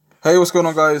Hey, what's going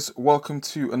on, guys? Welcome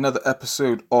to another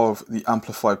episode of the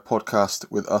Amplify podcast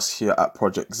with us here at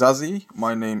Project Zazie.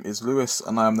 My name is Lewis,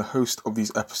 and I am the host of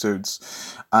these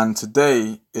episodes. And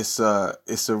today it's a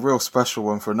real special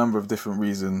one for a number of different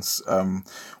reasons.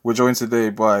 We're joined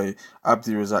today by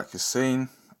Abdirazak Hussein.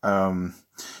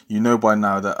 You know by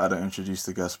now that I don't introduce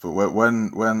the guest, but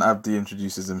when Abdi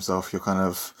introduces himself, you'll kind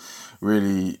of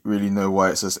really know why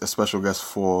it's a special guest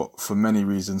for many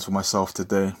reasons for myself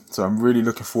today. So I'm really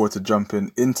looking forward to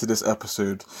jumping into this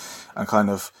episode and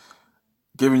kind of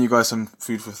giving you guys some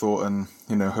food for thought and,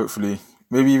 hopefully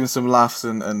maybe even some laughs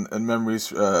and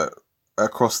memories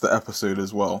across the episode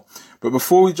as well. But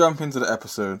before we jump into the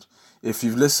episode, if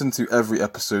you've listened to every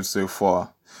episode so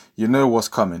far, you know what's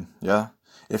coming, yeah?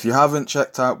 If you haven't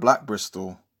checked out Black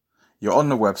Bristol, you're on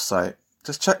the website,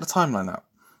 just check the timeline out.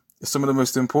 It's some of the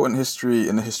most important history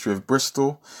in the history of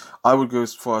Bristol. I would go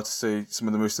as far to say some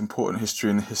of the most important history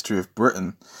in the history of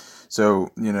Britain.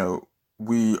 So,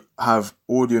 we have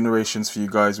audio narrations for you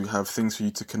guys. We have things for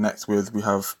you to connect with. We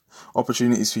have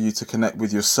opportunities for you to connect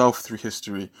with yourself through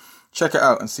history. Check it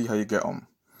out and see how you get on.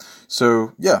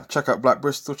 So, yeah, check out Black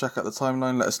Bristol, check out the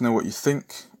timeline, let us know what you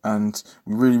think, and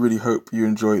we really hope you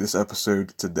enjoy this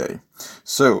episode today.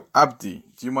 So, Abdi,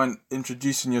 do you mind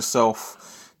introducing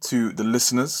yourself to the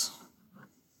listeners?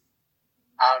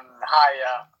 Hi,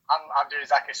 I'm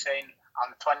Abdirazak Hussein.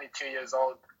 I'm 22 years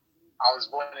old. I was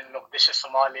born in Mogadishu,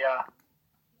 Somalia,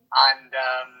 and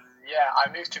I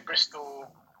moved to Bristol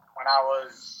when I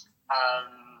was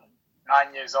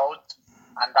 9 years old.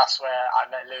 And that's where I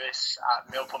met Lewis at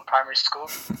Millpond Primary School.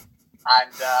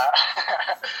 And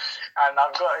and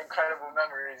I've got incredible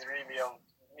memories, really, of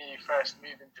me first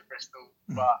moving to Bristol.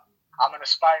 But I'm an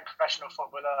aspiring professional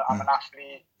footballer. I'm an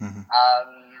athlete. I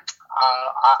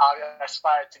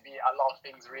aspire to be a lot of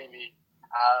things, really.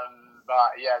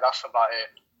 But yeah, that's about it.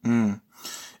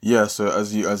 Yeah. So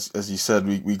as you said,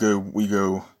 we go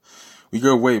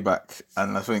way back,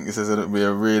 and I think this is going to be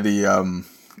a really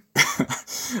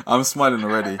I'm smiling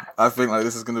already. I think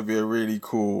this is going to be a really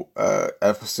cool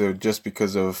episode just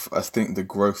because of, I think, the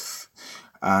growth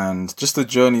and just the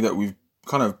journey that we've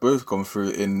kind of both gone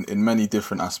through in many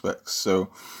different aspects. So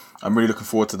I'm really looking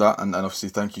forward to that, and obviously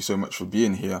thank you so much for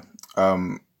being here.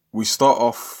 We start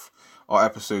off our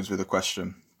episodes with a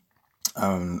question,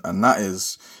 and that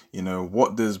is,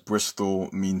 what does Bristol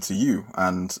mean to you?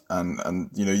 And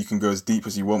you can go as deep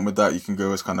as you want with that. You can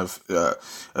go as kind of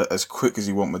as quick as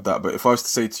you want with that. But if I was to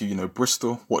say to you,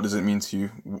 Bristol, what does it mean to you?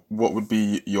 What would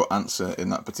be your answer in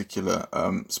that particular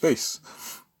space?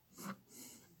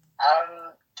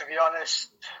 To be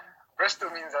honest, Bristol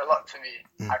means a lot to me.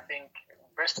 I think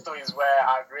Bristol is where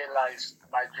I've realized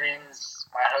my dreams,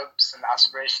 my hopes and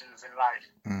aspirations in life.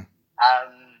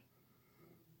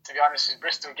 To be honest,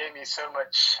 Bristol gave me so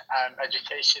much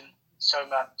education, so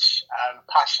much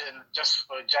passion just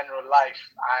for general life.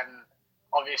 And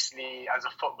obviously, as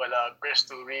a footballer,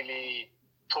 Bristol really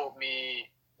taught me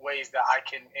ways that I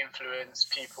can influence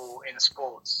people in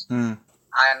sports. And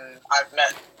I've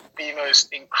met the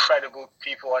most incredible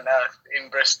people on earth in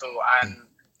Bristol. And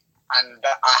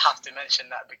that, I have to mention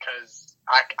that because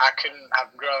I couldn't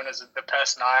have grown as the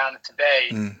person I am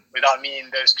today without meeting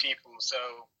those people.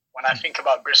 So when I think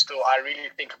about Bristol, I really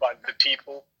think about the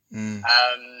people.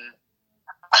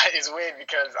 It's weird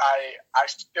because I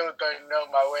still don't know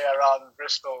my way around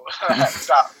Bristol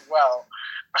that well.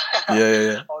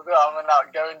 Yeah. Although I'm an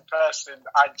outgoing person,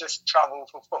 I just travel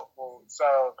for football.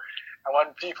 So and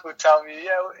when people tell me,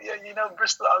 yeah,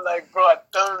 Bristol, I'm like, bro, I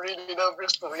don't really know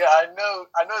Bristol. Yeah, I know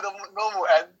the normal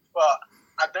end, but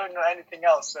I don't know anything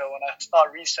else. So when I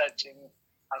start researching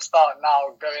and start now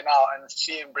going out and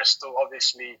seeing Bristol,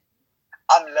 obviously,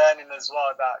 I'm learning as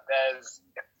well that there's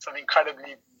some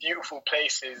incredibly beautiful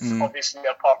places, obviously,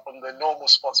 apart from the normal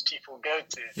spots people go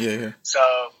to. Yeah.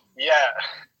 So, yeah.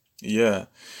 Yeah,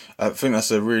 I think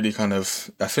that's a really kind of.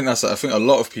 I think a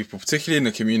lot of people, particularly in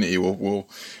the community, will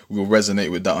resonate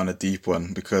with that on a deep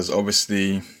one because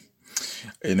obviously,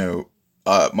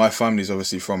 my family's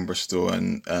obviously from Bristol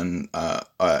and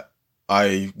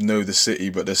I know the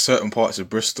city, but there's certain parts of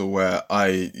Bristol where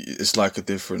it's like a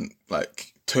different,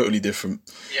 totally different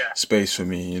space for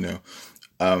me, and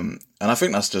I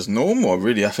think that's just normal,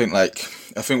 really. I think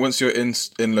once you're in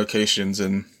locations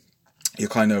and you're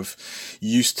kind of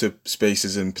used to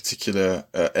spaces in particular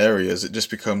areas, it just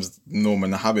becomes norm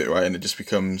and a habit, right? And it just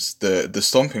becomes the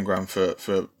stomping ground for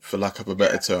lack of a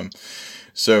better term.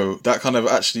 So that kind of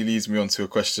actually leads me on to a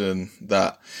question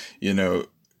that,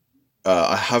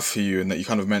 I have for you and that you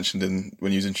kind of mentioned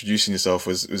when you was introducing yourself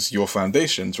was your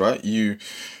foundations, right? You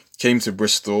came to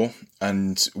Bristol,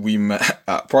 and we met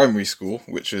at primary school,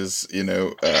 which is, you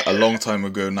know, a long time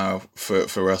ago now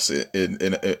for us in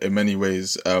many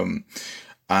ways.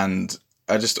 And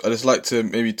I just like to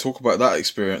maybe talk about that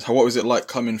experience. What was it like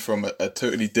coming from a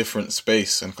totally different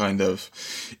space and kind of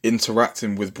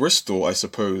interacting with Bristol, I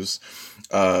suppose,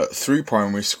 through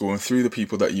primary school and through the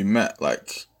people that you met?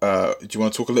 Like, do you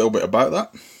want to talk a little bit about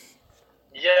that?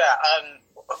 Yeah.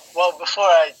 Well, before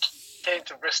I came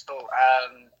to Bristol,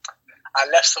 I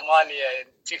left Somalia in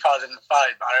 2005.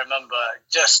 I remember,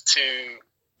 just to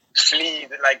flee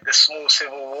the small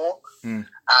civil war.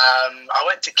 I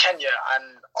went to Kenya,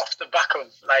 and off the back of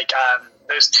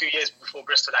those 2 years before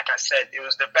Bristol, like I said, it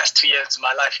was the best 2 years of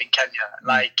my life in Kenya.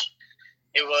 Like,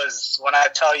 it was, when I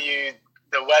tell you,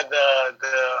 the weather,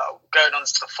 the going on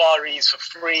safaris for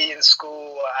free in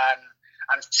school, and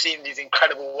seeing these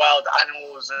incredible wild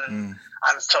animals and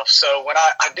stuff. So when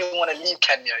I didn't want to leave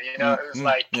Kenya, you know, it was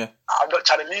I'm not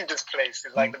trying to leave this place.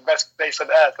 It's like the best place on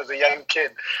earth as a young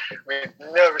kid, with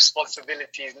no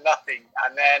responsibilities, nothing.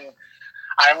 And then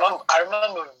I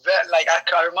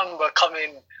remember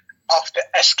coming off the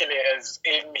escalators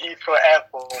in Heathrow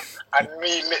Airport, and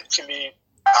me literally,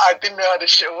 I didn't know how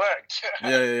this shit worked.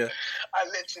 Yeah. I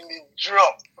literally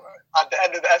dropped at the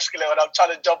end of the escalator when I'm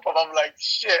trying to jump up. I'm like,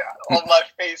 shit, on my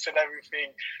face and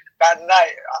everything. That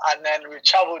night, and then we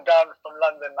traveled down from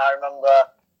London. I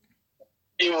remember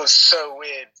it was so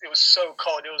weird. It was so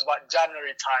cold. It was like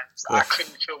January times. I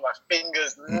couldn't feel my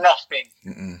fingers, nothing.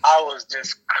 I was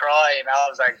just crying. I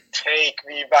was like, take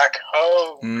me back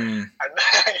home.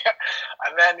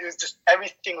 And then it was just,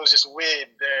 everything was just weird.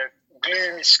 The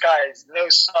gloomy skies, no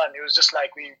sun. It was just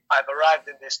like I've arrived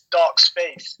in this dark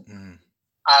space.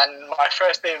 And my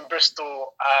first day in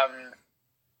Bristol,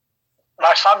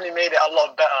 my family made it a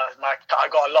lot better. I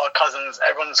got a lot of cousins.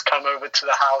 Everyone's come over to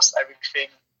the house, everything.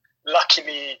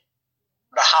 Luckily,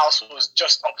 the house was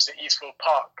just opposite Eastfield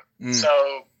Park.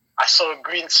 So I saw a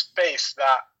green space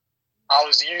that I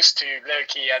was used to,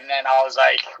 low-key, and then I was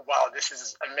like, wow, this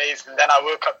is amazing. Then I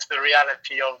woke up to the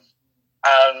reality of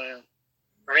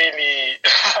really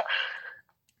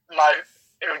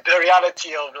the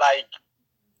reality of like,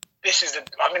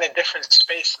 I'm in a different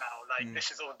space now. Like, this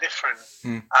is all different.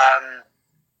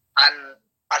 And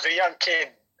as a young kid,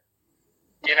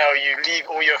 you know, you leave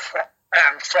all your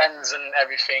friends and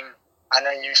everything, and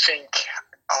then you think,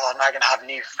 oh, am I going to have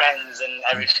new friends and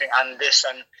everything and this?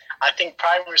 And I think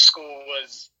primary school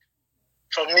was,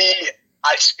 for me,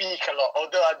 I speak a lot,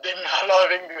 although I didn't know a lot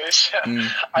of English.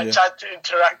 I tried to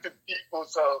interact with people,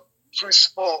 so through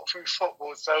sport, through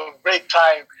football. So break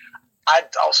time, I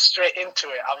was straight into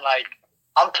it. I'm like,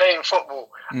 I'm playing football.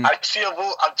 I see a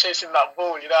ball, I'm chasing that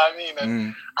ball, you know what I mean?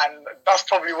 And that's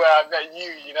probably where I met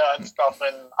you, you know, and stuff.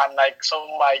 And like some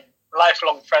of my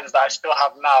lifelong friends that I still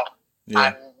have now.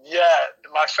 And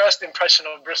my first impression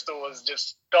of Bristol was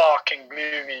just dark and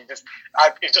gloomy. It's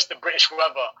just the British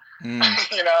weather. You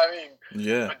know what I mean?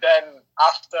 Yeah. But then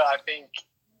after, I think,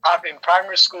 in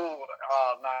primary school,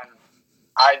 oh man,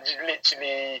 I just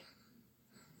literally,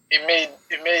 it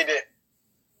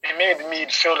made me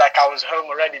feel like I was home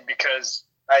already, because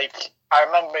like, I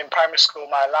remember in primary school,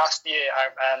 my last year,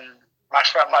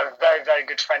 my very, very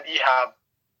good friend Ehab,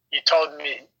 he told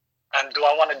me, and do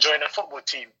I want to join a football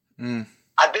team?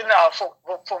 I didn't know how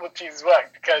football teams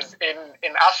work, because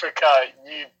in Africa,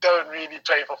 you don't really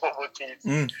play for football teams.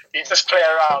 You just play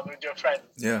around with your friends.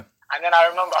 Yeah. And then I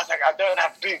remember, I was like, I don't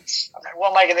have boots. I'm like,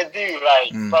 what am I going to do?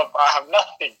 Like, bro, I have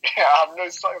nothing. I have no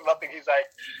socks, nothing. He's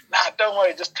like, nah, don't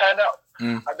worry, just turn up.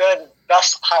 And then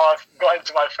that's how I got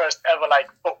into my first ever, like,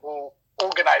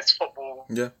 organized football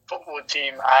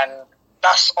team. And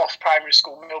that's off primary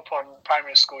school, Mill Pond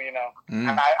Primary School, you know. And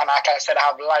like I said, I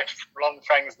have lifelong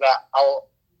friends that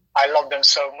I love them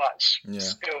so much,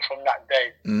 still from that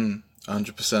day.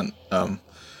 100%.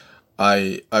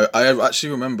 I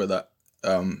actually remember that,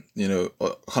 you know,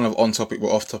 kind of on topic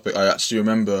but off topic. I actually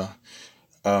remember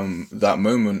that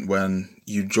moment when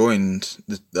you joined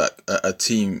a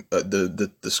team,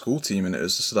 the school team, and it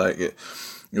was just like it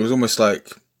was almost like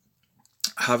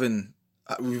having.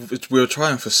 We were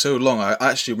trying for so long. I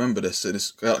actually remember this, and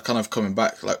it's kind of coming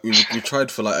back. Like we tried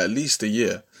for like at least a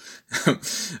year, and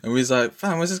we was like,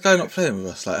 "Fam, why's this guy not playing with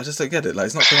us? Like, I just don't get it. Like,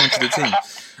 he's not coming to the team."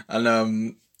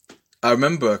 And I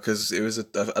remember because it was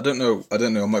I don't know. I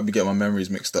might be getting my memories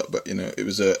mixed up, but you know,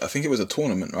 I think it was a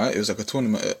tournament, right? It was like a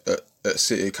tournament at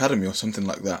City Academy or something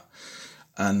like that.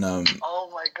 And oh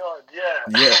my god,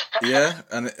 yeah.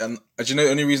 And do you know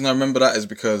the only reason I remember that is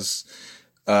because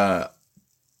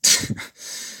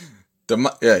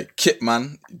kit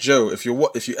man, Joe. If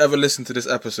you ever listen to this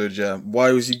episode, yeah,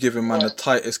 why was you giving man the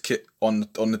tightest kit on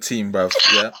the team, bruv?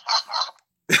 Yeah.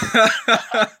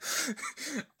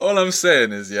 All I'm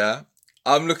saying is, yeah,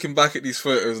 I'm looking back at these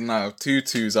photos now,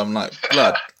 tutus. I'm like,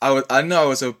 blood. I know I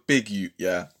was a big youth,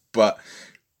 yeah, but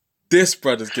this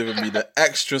brother's giving me the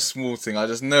extra small thing. I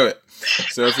just know it.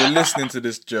 So if you're listening to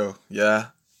this, Joe, yeah,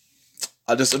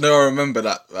 I just know I remember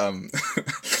that.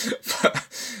 But,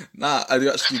 I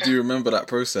actually do remember that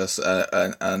process,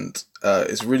 and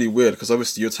it's really weird because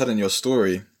obviously you're telling your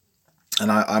story,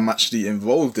 and I'm actually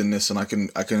involved in this, and I can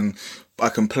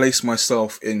place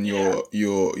myself in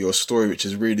your story, which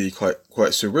is really quite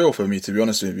surreal for me, to be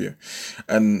honest with you.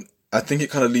 And I think it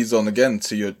kind of leads on again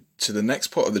to the next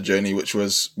part of the journey, which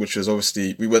was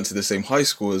obviously we went to the same high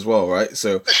school as well, right?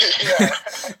 So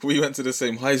we went to the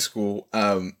same high school,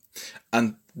 and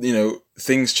you know,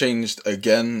 things changed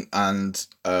again, and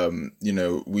you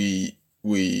know, we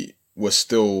were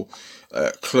still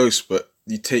close, but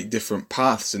you take different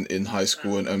paths in high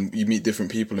school, and you meet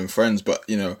different people and friends. But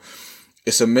you know,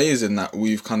 it's amazing that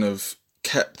we've kind of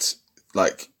kept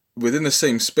like within the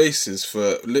same spaces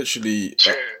for literally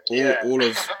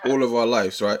all of our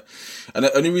lives, right? And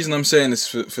the only reason I'm saying this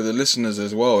for the listeners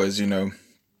as well is, you know,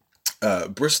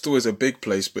 Bristol is a big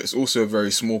place, but it's also a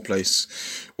very small place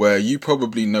where you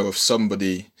probably know of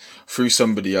somebody through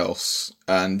somebody else,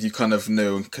 and you kind of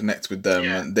know and connect with them,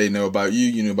 and they know about you,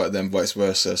 you know about them, vice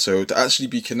versa. So to actually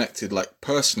be connected like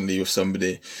personally with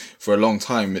somebody for a long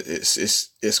time,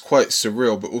 it's quite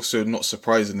surreal, but also not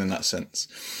surprising in that sense.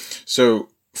 So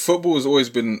football has always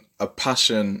been a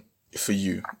passion for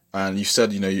you, and you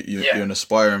said, you know, you're an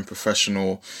aspiring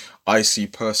professional. I see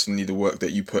personally the work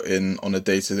that you put in on a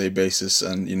day-to-day basis,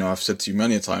 and you know, I've said to you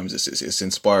many times, it's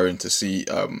inspiring to see,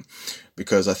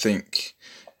 because I think,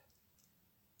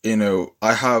 you know,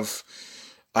 I have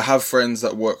friends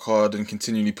that work hard and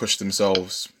continually push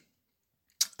themselves,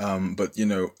 but you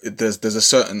know, there's a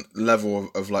certain level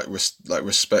of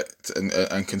respect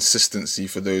and consistency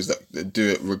for those that do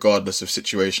it regardless of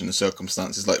situation and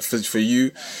circumstances. Like for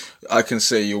you, I can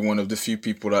say you're one of the few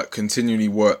people that continually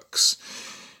works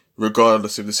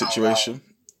regardless of the situation.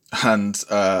 And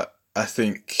I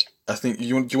think do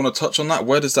you want to touch on that?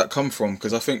 Where does that come from?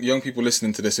 Because I think young people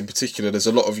listening to this in particular, there's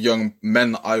a lot of young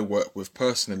men that I work with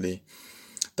personally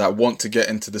that want to get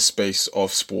into the space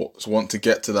of sports, want to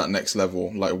get to that next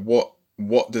level. Like what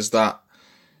does that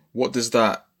work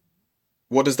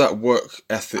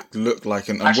ethic look like,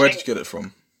 and where did you get it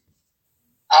from?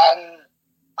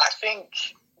 I think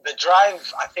the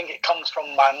drive, I think it comes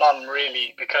from my mum,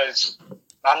 really, because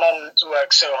my mum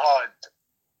works so hard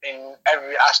in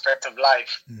every aspect of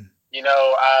life, you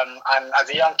know, and as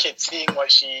a young kid, seeing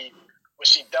what she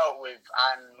dealt with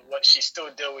and what she still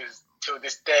deals with till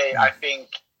this day, I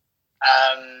think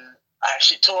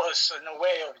she taught us in a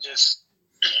way of just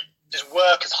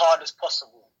work as hard as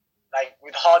possible. Like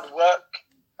with hard work,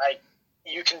 like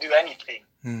you can do anything.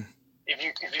 If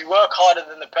you work harder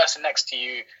than the person next to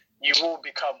you, you will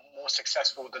become more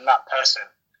successful than that person.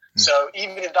 So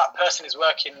even if that person is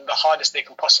working the hardest they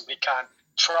can possibly can,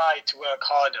 try to work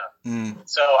harder.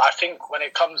 So I think when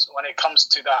it comes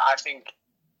to that, I think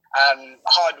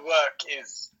hard work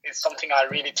is something I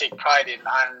really take pride in,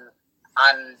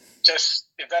 and just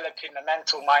developing a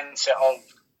mental mindset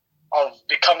of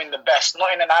becoming the best,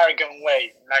 not in an arrogant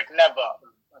way, like never.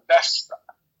 Best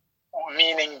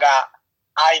meaning that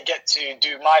I get to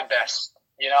do my best.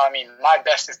 You know what I mean? My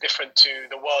best is different to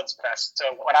the world's best. So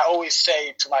when I always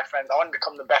say to my friends, I want to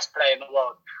become the best player in the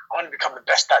world, I want to become the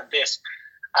best at this,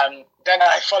 then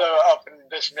I follow it up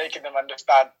and just making them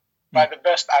understand, by the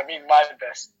best, I mean my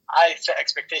best. I set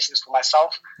expectations for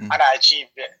myself and I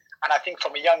achieved it. And I think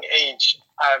from a young age,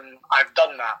 I've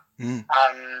done that.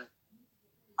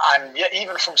 And yeah,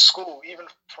 even from school, even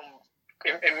from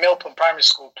in Milton Primary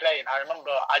School playing, I remember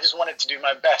I just wanted to do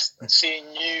my best. And seeing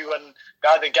you and the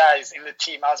other guys in the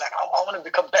team, I was like, I want to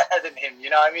become better than him. You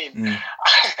know what I mean?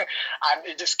 And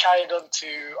it just carried on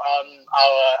to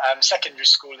our secondary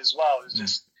school as well. It was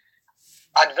just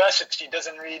adversity I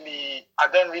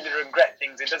don't really regret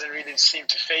things. It doesn't really seem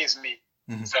to faze me.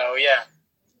 So yeah.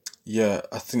 Yeah,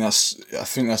 I think that's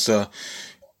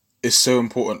it's so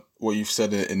important what you've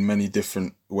said it in many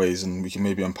different ways, and we can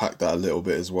maybe unpack that a little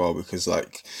bit as well, because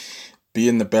like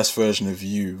being the best version of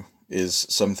you is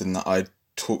something that I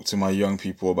talk to my young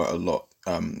people about a lot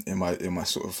in my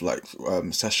sort of like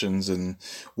sessions. And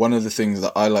one of the things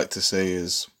that I like to say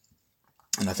is,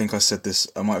 and I think I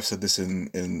might have said this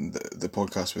in the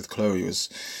podcast with Chloe, was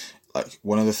like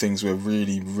one of the things we're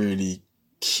really, really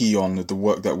key on the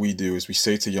work that we do is we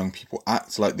say to young people,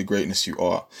 act like the greatness you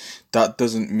are. That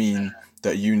doesn't mean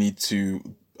that you need to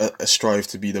strive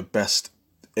to be the best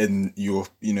in your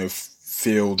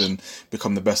field and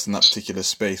become the best in that particular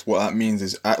space. What that means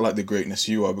is act like the greatness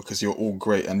you are, because you're all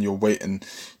great and you're waiting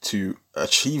to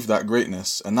achieve that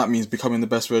greatness, and that means becoming the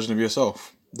best version of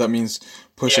yourself. That means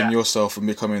pushing yourself and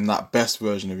becoming that best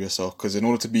version of yourself, because in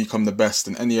order to become the best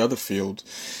in any other field,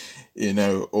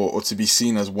 or to be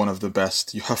seen as one of the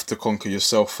best, you have to conquer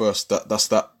yourself first. That's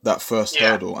that first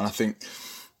hurdle. And I think,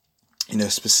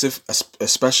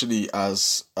 especially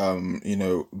as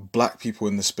black people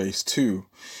in the space too,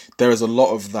 there is a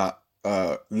lot of that.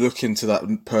 Look into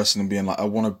that person and being like, I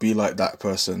want to be like that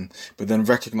person, but then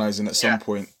recognizing at some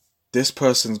point, this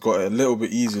person's got it a little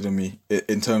bit easier than me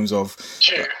in terms of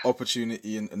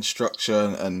opportunity and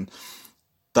structure, and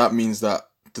that means that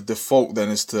the default then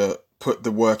is to put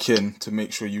the work in to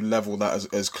make sure you level that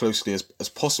as closely as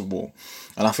possible.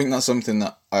 And I think that's something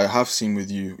that I have seen with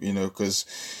you, because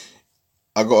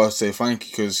I gotta say thank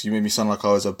you, because you made me sound like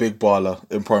I was a big baller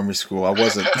in primary school. I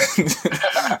wasn't. You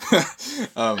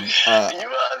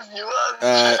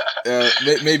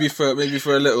was. Maybe for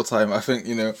a little time. I think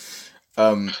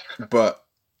but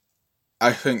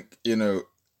I think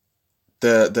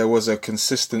there was a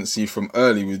consistency from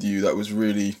early with you that was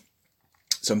really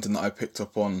something that I picked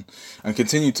up on and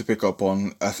continue to pick up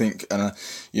on. I think, and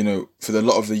for a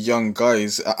lot of the young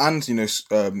guys and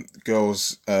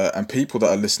girls and people that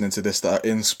are listening to this that are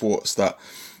in sports that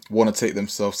want to take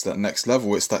themselves to that next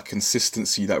level, it's that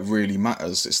consistency that really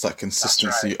matters. It's that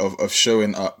consistency of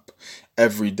showing up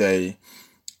every day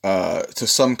to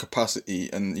some capacity,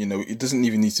 and it doesn't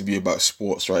even need to be about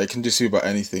sports, right? It can just be about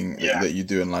anything that you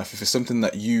do in life. If it's something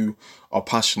that you are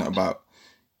passionate about,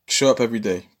 show up every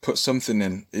day, put something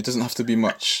in. It doesn't have to be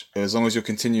much, as long as you're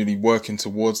continually working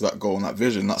towards that goal and that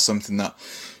vision. That's something that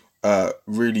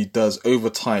really does over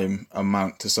time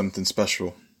amount to something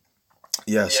special.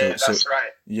 That's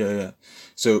right.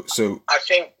 So I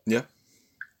think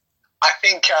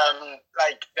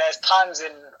like there's times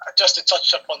in, just to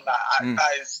touch up on that,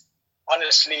 guys,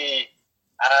 honestly,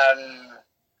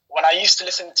 when I used to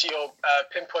listen to your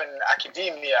Pinpoint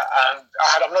Academia,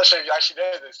 I'm not sure if you actually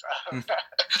know this.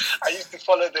 I used to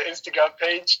follow the Instagram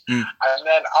page, and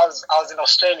then I was in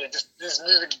Australia, just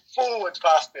moving forward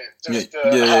past it.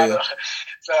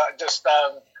 So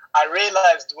I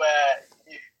realized where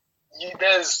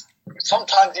there's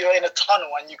sometimes you're in a tunnel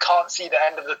and you can't see the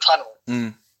end of the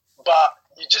tunnel, but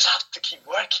you just have to keep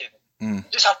working. You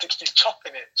just have to keep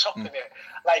chopping it.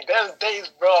 Like there's days,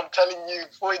 bro, I'm telling you,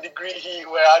 40-degree heat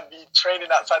where I'd be training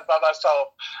outside by myself,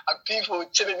 and people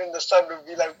chilling in the sun would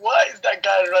be like, "Why is that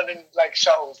guy running like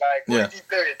shuttles? Like, what is he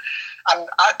doing?" And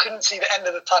I couldn't see the end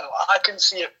of the tunnel. I couldn't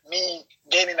see me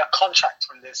gaining a contract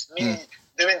from this, me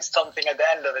doing something at the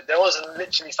end of it. There wasn't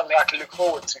literally something I could look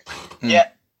forward to.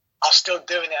 Yet I was still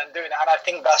doing it. And I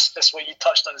think that's what you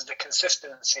touched on, is the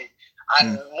consistency.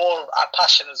 And more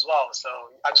passion as well. So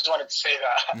I just wanted to say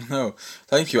that. No,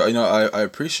 thank you. I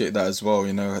appreciate that as well.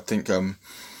 I think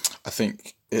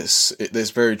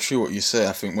it's very true what you say.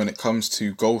 I think when it comes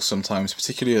to goals, sometimes,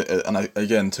 particularly,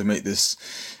 again, to make this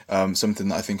something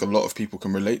that I think a lot of people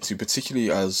can relate to,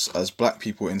 particularly as black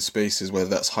people in spaces, whether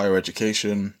that's higher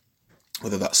education,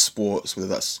 whether that's sports, whether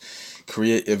that's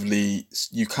creatively,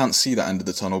 you can't see that end of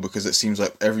the tunnel, because it seems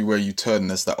like everywhere you turn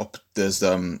there's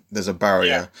a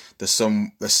barrier, there's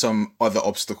some other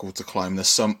obstacle to climb, there's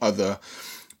some other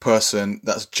person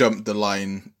that's jumped the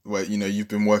line where you've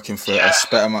been working for a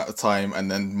set amount of time,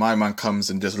 and then my man comes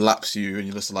and just laps you, and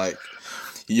you're just like,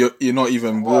 you're not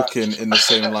even walking in the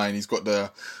same line. He's got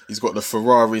the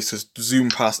Ferrari to zoom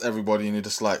past everybody, and you're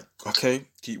just like, okay,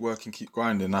 keep working, keep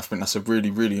grinding. I think that's a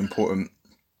really, really important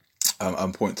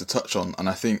point to touch on. And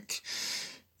I think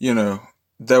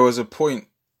there was a point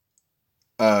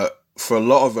for a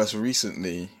lot of us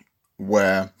recently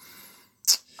where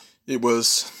it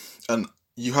was, and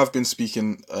you have been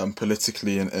speaking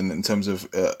politically and in terms of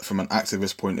from an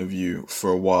activist point of view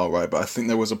for a while, right? But I think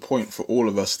there was a point for all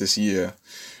of us this year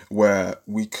where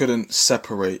we couldn't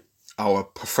separate our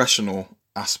professional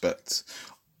aspect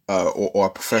or our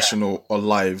professional or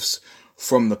lives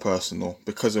from the personal,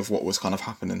 because of what was kind of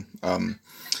happening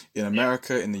in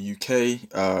America, in the UK,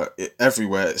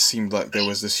 everywhere. It seemed like there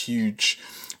was this huge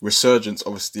resurgence,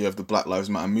 obviously, of the Black Lives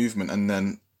Matter movement, and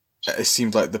then it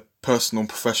seemed like the personal and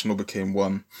professional became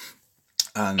one.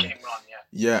 And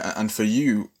and for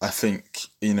you, I think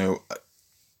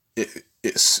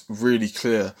it's really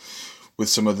clear with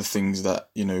some of the things that,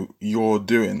 you know, you're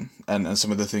doing and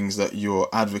some of the things that you're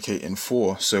advocating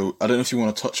for. So I don't know if you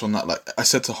want to touch on that. Like I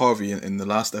said to Harvey in the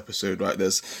last episode, right,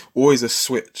 there's always a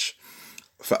switch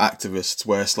for activists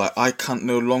where it's like, I can't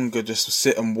no longer just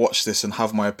sit and watch this and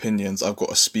have my opinions. I've got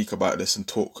to speak about this and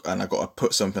talk, and I've got to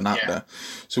put something out there.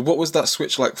 So what was that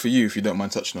switch like for you, if you don't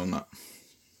mind touching on that?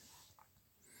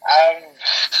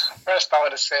 First, I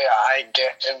want to say I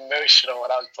get emotional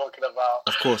when I was talking about,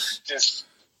 of course, just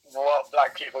what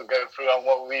Black people go through and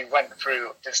what we went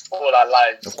through just all our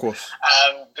lives. Of course.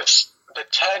 The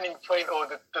turning point or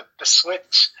the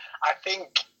switch, I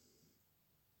think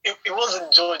it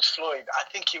wasn't George Floyd.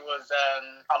 I think it was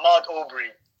Ahmaud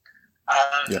Arbery.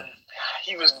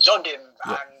 He was jogging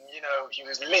and, you know, he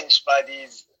was lynched by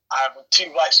these two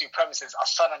white supremacists, a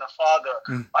son and a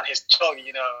father, on his jog,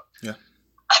 you know. Yeah.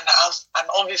 And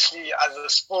obviously, as a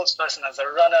sports person, as a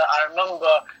runner, I remember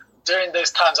during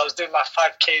those times I was doing my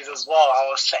 5Ks as well. I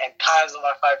was setting times on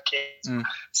my 5Ks,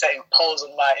 setting polls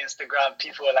on my Instagram.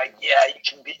 People were like, "Yeah, you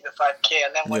can beat the 5K."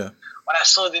 And then when I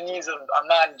saw the news of a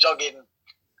man jogging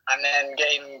and then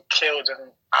getting killed,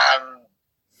 and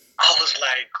I was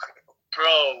like,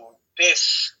 "Bro,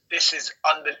 this is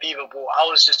unbelievable." I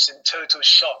was just in total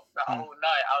shock that whole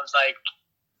night. I was like,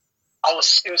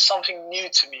 it was something new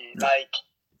to me. Like,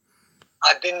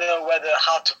 I didn't know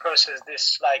how to process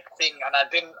this like thing, and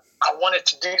I wanted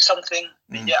to do something,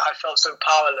 but yet I felt so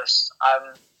powerless.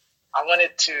 I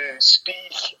wanted to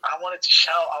speak, I wanted to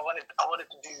shout, I wanted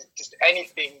to do just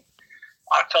anything.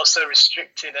 I felt so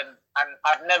restricted, and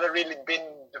I've never really been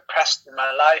depressed in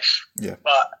my life. Yeah.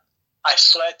 But I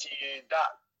swear to you,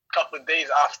 that couple of days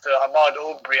after Ahmaud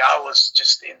Arbery, I was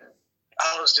just in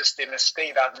a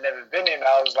state I've never been in.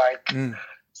 I was like,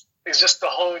 it's just a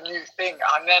whole new thing.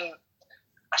 And then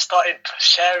I started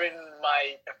sharing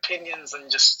my opinions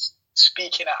and just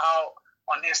speaking it out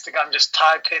on Instagram, just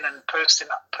typing and posting,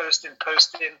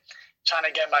 trying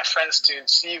to get my friends to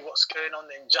see what's going on,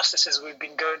 the injustices we've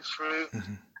been going through.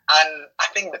 And I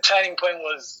think the turning point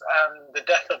was the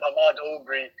death of Ahmaud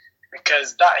Arbery,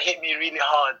 because that hit me really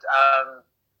hard.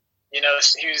 You know,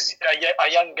 he was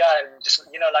a young guy, just,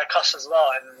 you know, like us as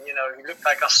well. And, you know, he looked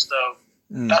like us, so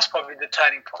that's probably the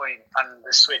turning point and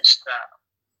the switch there.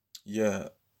 Yeah,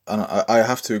 and I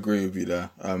have to agree with you there.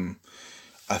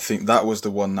 I think that was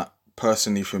the one that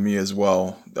personally for me as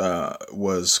well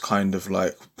was kind of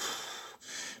like,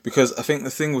 because I think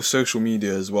the thing with social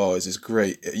media as well is it's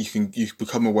great. You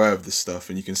become aware of this stuff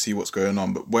and you can see what's going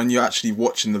on. But when you're actually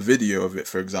watching the video of it,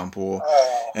 for example,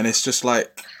 and it's just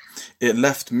like, it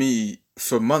left me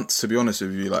for months, to be honest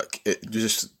with you. Like,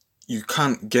 you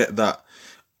can't get that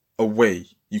away.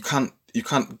 You can't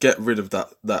get rid of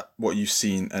that what you've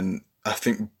seen. And I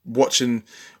think watching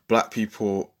Black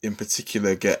people in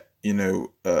particular get, you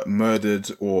know, murdered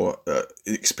or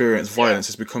experience violence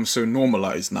has become so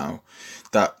normalized now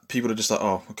that people are just like,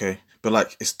 oh, okay. But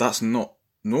like, that's not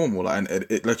normal. And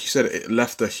it like you said, it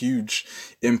left a huge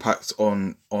impact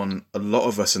on a lot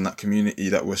of us in that community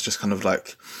that was just kind of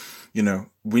like, you know,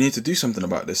 we need to do something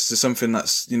about this. This is something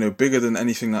that's, you know, bigger than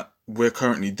anything that we're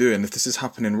currently doing. If this is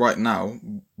happening right now,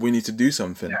 we need to do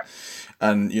something.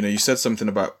 And, you know, you said something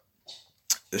about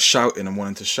shouting and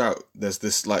wanting to shout. There's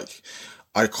this like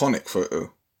iconic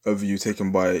photo of you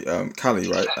taken by Cali,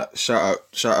 right? Shout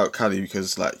out Cali,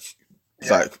 because like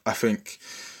I think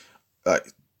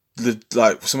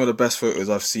like some of the best photos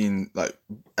I've seen like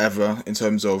ever in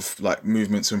terms of like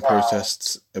movements and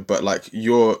protests. But like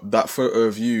that photo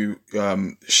of you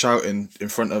shouting in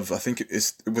front of, I think it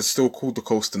was still called the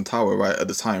Colston Tower, right, at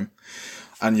the time,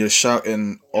 and you're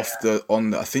shouting I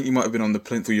think you might have been on the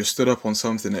plinth, or you stood up on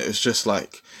something. It's just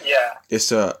like,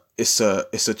 it's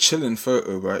a chilling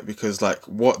photo, right? Because like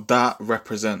what that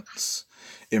represents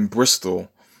in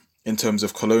Bristol in terms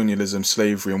of colonialism,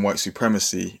 slavery and white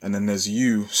supremacy, and then there's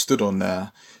you stood on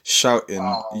there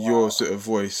shouting your sort of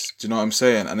voice. Do you know what I'm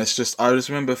saying? And it's just, I just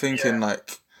remember thinking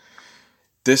like,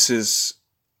 this is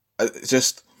it's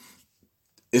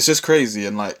just crazy.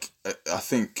 And like, I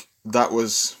think that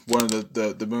was one of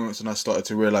the moments when I started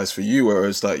to realize for you, where it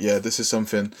was like, this is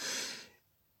something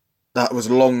that was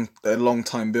a long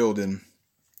time building.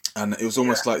 And it was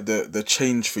almost like the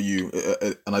change for you,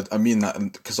 and I mean that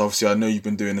because obviously I know you've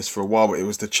been doing this for a while, but it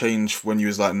was the change when you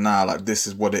was like, nah, like this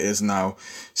is what it is now.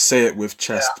 Say it with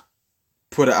chest,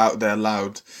 put it out there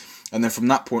loud, and then from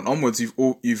that point onwards,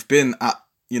 you've been at,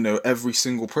 you know, every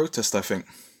single protest. I think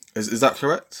is that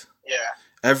correct? Yeah.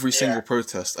 Every single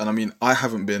protest, and I mean I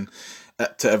haven't been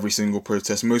to every single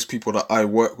protest. Most people that I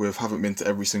work with haven't been to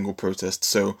every single protest,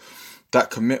 so. that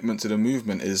commitment to the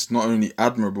movement is not only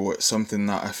admirable, it's something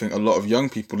that I think a lot of young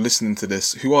people listening to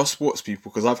this, who are sports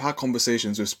people, because I've had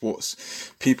conversations with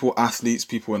sports people, athletes,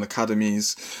 people in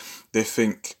academies, they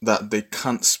think that they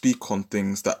can't speak on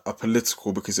things that are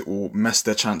political because it will mess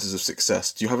their chances of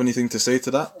success. Do you have anything to say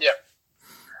to that? Yeah,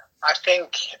 I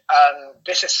think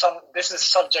this is a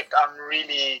subject I'm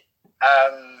really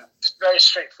just very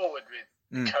straightforward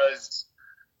with, because,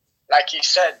 like you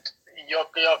said, you're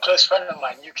a close friend of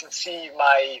mine. You can see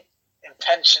my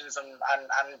intentions and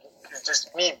it's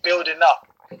just me building up,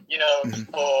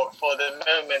 for the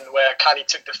moment where Kylie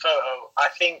took the photo. I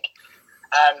think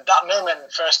that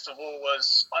moment, first of all,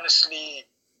 was honestly,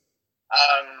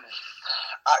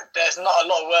 there's not a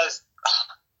lot of words.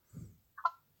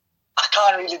 I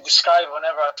can't really describe it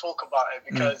whenever I talk about it,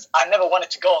 because I never wanted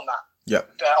to go on that. Yeah.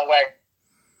 Where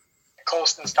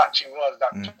Colston statue was.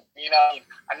 That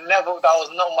that was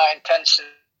not my intention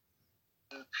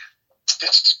to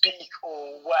speak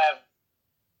or whatever.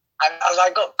 And as I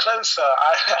got closer,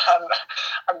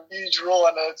 I'm huge raw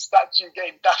and a statue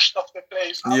getting dashed off the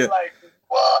place. I'm like,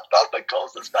 what? That's the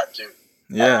Colston statue.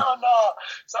 Yeah. Oh, no.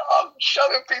 So I'm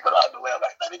shoving people out of the way. I'm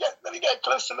like, let me get a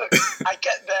closer look. I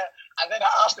get there, and then I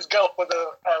asked this girl for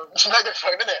the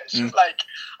megaphone, innit? She's like,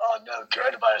 oh no,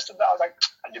 coronavirus and that. I was like,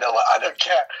 you know what? I don't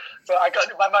care. So I got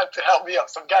my man to help me up.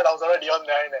 Some guy that was already on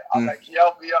there, innit? I was like, he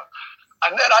helped me up.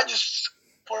 And then I just,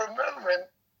 for a moment,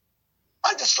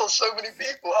 I just saw so many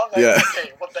people. I was like,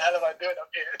 okay, what the hell am I doing up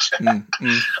here?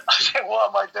 I said, what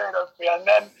am I doing up here? And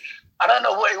then I don't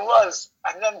know what it was.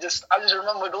 And then I just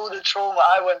remembered all the trauma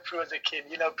I went through as a kid,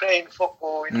 playing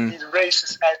football in these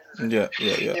racist ends. And,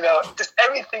 just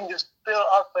everything just built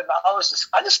up. And I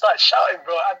just started shouting,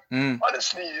 bro. And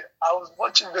honestly, I was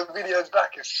watching the videos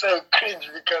back. It's so cringe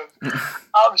because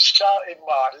I'm shouting,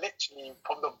 literally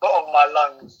from the bottom of my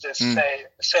lungs, just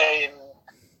saying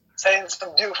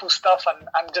some beautiful stuff.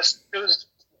 And just, it was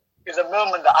a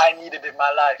moment that I needed in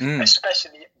my life,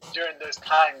 especially during those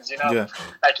times,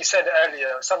 Like you said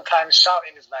earlier, sometimes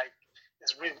shouting is like,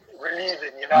 it's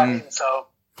relieving, what I mean? So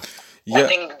I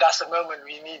think that's a moment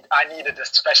I needed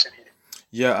especially.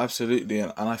 Yeah, absolutely.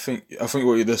 And I think what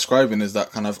you're describing is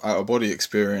that kind of out of body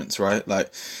experience, right?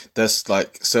 Like there's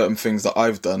like certain things that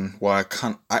I've done where I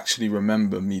can't actually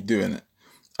remember me doing it.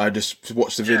 I just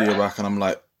watch the video back and I'm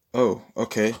like, oh,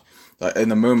 okay. Like in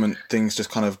the moment, things just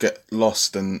kind of get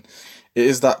lost, and it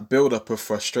is that build up of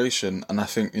frustration. And I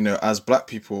think, as black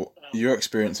people, your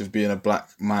experience of being a black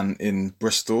man in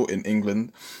Bristol, in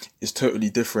England, is totally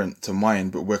different to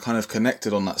mine, but we're kind of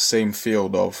connected on that same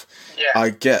field of, I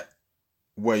get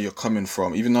where you're coming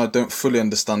from, even though I don't fully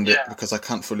understand it because I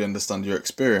can't fully understand your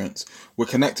experience. We're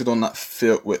connected on that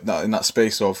field with that, in that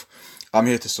space of, I'm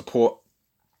here to support.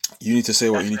 You need to say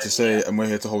what you need to say, and we're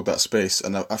here to hold that space.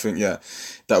 And I think,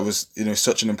 that was,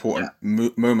 such an important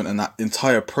moment. And that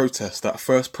entire protest, that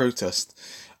first protest,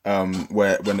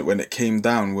 where when it came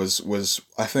down was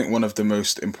I think one of the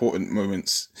most important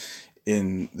moments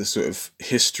in the sort of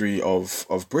history of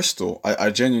Bristol. I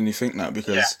genuinely think that,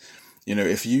 because,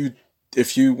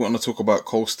 if you want to talk about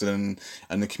Colston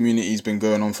and the community's been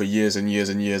going on for years and years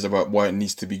and years about why it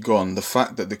needs to be gone, the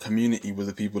fact that the community were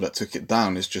the people that took it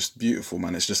down is just beautiful,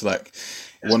 man. It's just like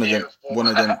one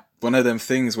of them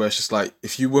things where it's just like,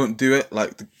 if you won't do it,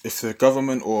 like if the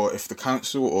government or if the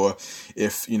council or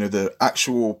if the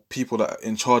actual people that are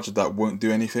in charge of that won't do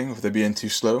anything, if they're being too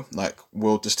slow, like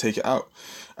we'll just take it out.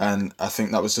 And I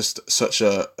think that was just such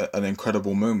an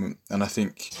incredible moment. And I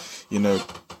think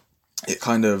it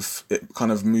kind of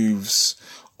moves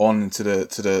on into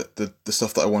the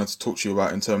stuff that I wanted to talk to you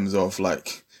about, in terms of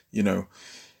like, you've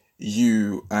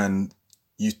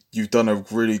done a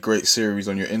really great series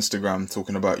on your Instagram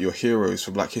talking about your heroes for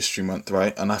Black History Month,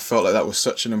 right? And I felt like that was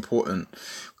such an important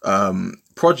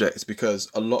project, because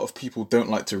a lot of people don't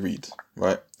like to read,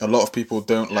 right? A lot of people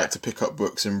don't like to pick up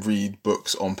books and read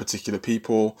books on particular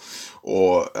people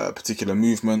or particular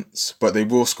movements, but they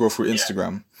will scroll through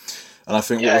Instagram. And I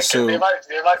think they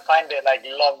might find it like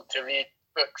long to read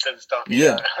books and stuff.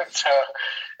 So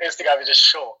Instagram is just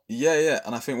short.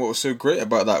 And I think what was so great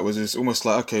about that was it's almost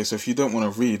like, okay, so if you don't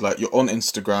want to read, like you're on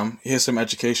Instagram, here's some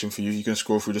education for you. You can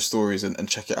scroll through the stories and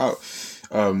check it out.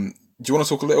 Do you want to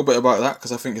talk a little bit about that?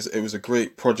 Because I think it was a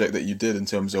great project that you did in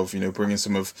terms of bringing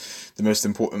some of the most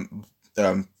important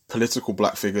political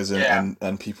black figures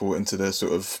and people into the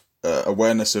sort of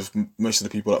awareness of most of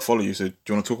the people that follow you. So do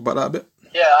you want to talk about that a bit?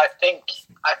 Yeah, I think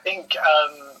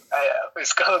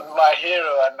it's called my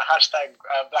hero and hashtag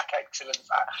Black Excellence.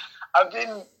 I've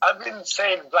been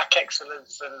saying Black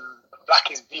Excellence and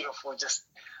Black is beautiful,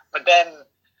 but then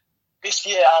this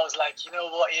year I was like, you know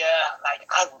what? Yeah, like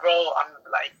I'm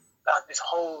this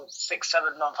whole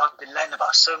 6-7 months, I've been learning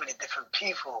about so many different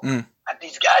people, and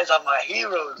these guys are my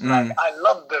heroes. Like, I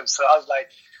love them. So I was like,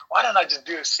 why don't I just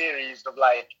do a series of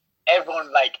like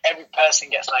everyone, like every person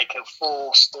gets like a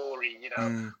full story,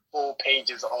 4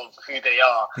 pages of who they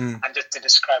are, and just to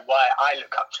describe why I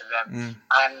look up to them,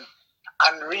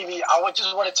 and really,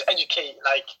 just wanted to educate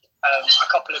like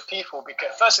a couple of people,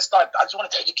 because first it started, I just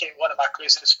wanted to educate one of my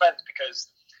closest friends, because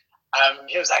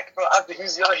he was like, bro, Abdi,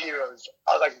 who's your heroes?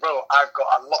 I was like, bro, I've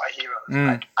got a lot of heroes.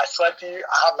 Like, I swear to you,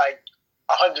 I have like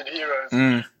 100 heroes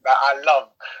that I love.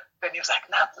 Then he was like,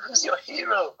 nah, who's your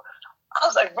hero? I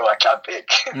was like, bro, I can't pick.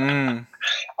 I'm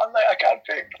like, I can't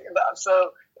pick.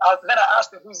 So then I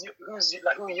asked him, who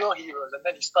are your heroes? And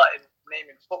then he started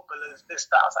naming footballers, this,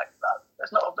 that. I was like, nah,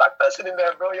 there's not a black person in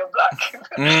there, bro. You're black.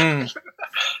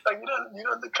 Like, you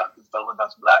don't look up to someone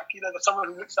that's black. Someone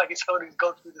who looks like it's someone who's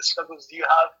gone through the struggles you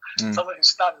have, someone who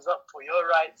stands up for your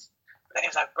rights. But then he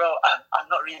was like, bro, I'm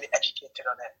not really educated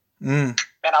on it.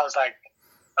 Then I was like,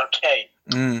 okay.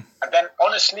 And then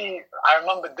honestly, I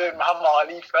remember doing Muhammad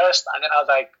Ali first, and then I was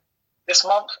like, this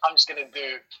month I'm just gonna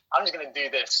do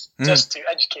this just to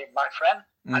educate my friend,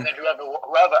 and then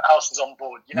whoever else is on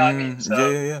board. You know what I mean? So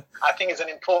yeah. I think it's an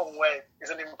important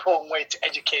way to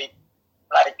educate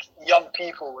like young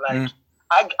people. Like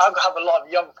I have a lot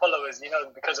of young followers,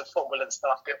 because of football and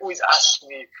stuff. They always ask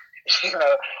me,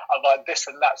 about this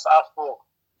and that. So I thought,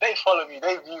 they follow me,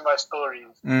 they view my stories.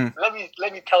 Let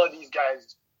me tell these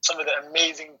guys some of the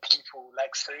amazing people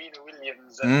like Serena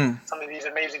Williams and some of these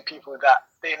amazing people that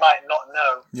they might not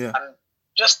know. Yeah. And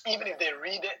just even if they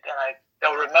read it, then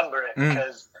they'll remember it,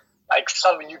 because like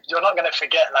you're not gonna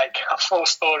forget like a full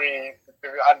story,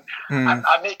 and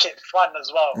I make it fun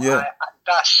as well. Yeah. I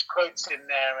dash quotes in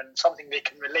there and something they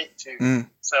can relate to.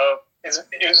 So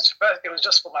it was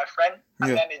just for my friend,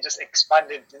 and then it just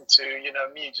expanded into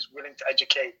me just willing to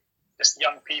educate just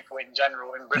young people in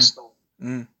general in Bristol.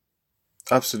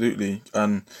 Absolutely.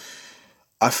 And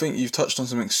I think you've touched on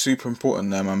something super important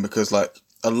there, man, because like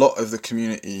a lot of the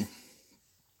community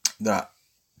that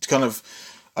kind of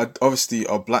obviously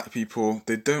are black people,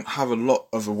 they don't have a lot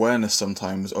of awareness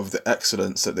sometimes of the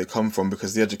excellence that they come from,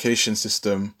 because the education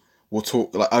system will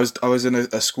talk, like I was in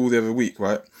a school the other week,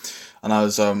 right? And I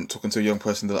was talking to a young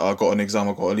person that I got an exam,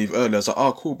 I got to leave early. I was like,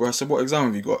 oh, cool, bro. I said, what exam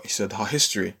have you got? He said,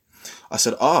 history. I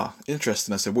said,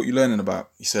 interesting. I said, what are you learning about?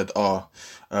 He said,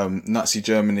 Nazi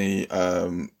Germany,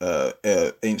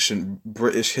 ancient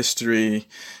British history.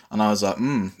 And I was like,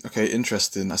 okay,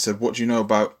 interesting. I said, what do you know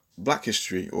about black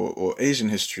history or Asian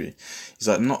history? He's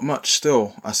like, not much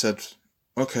still. I said,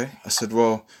 okay. I said,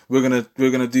 well, we're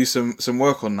gonna do some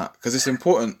work on that, because it's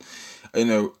important,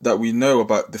 that we know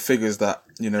about the figures that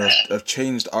have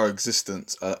changed our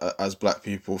existence as black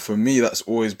people. For me, that's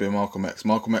always been Malcolm X.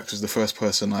 Malcolm X was the first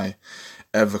person I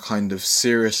ever kind of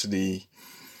seriously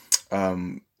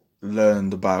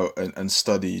learned about and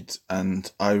studied.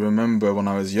 And I remember when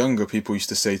I was younger, people used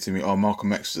to say to me, oh,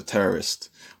 Malcolm X was a terrorist.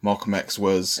 Malcolm X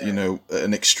was,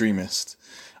 an extremist.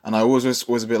 And I was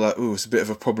a bit like, ooh, it's a bit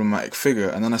of a problematic figure.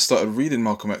 And then I started reading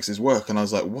Malcolm X's work, and I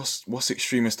was like, what's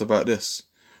extremist about this?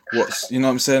 What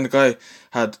I'm saying? The guy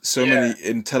had so many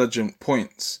intelligent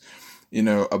points,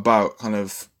 about kind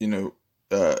of,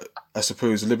 I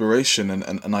suppose liberation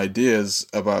and ideas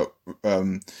about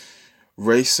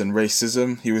race and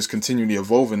racism. He was continually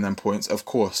evolving them points. Of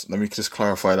course, let me just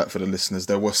clarify that for the listeners.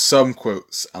 There were some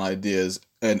quotes and ideas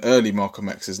in early Malcolm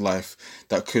X's life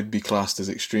that could be classed as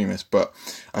extremist, but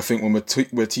I think when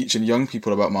we're teaching young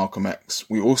people about Malcolm X,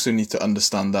 we also need to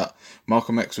understand that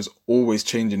Malcolm X was always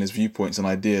changing his viewpoints and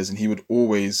ideas, and he would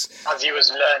always, as he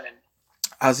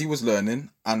was learning,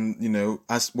 and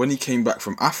as when he came back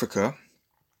from Africa,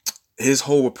 his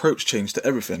whole approach changed to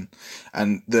everything,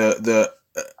 and the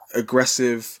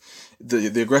aggressive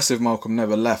Malcolm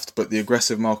never left, but the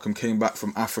aggressive Malcolm came back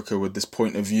from Africa with this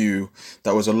point of view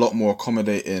that was a lot more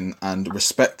accommodating and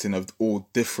respecting of all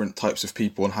different types of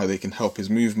people and how they can help his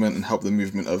movement and help the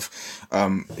movement of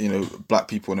black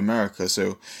people in America.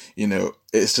 So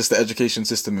it's just the education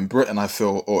system in Britain, I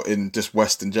feel, or in just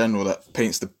West in general, that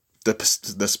paints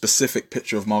the specific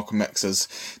picture of Malcolm X as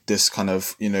this kind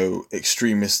of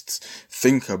extremist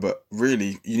thinker, but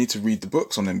really you need to read the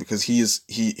books on him, because he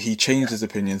changed his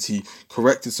opinions, he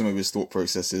corrected some of his thought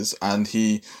processes, and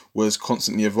he was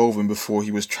constantly evolving before he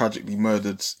was tragically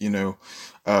murdered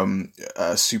at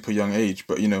a super young age.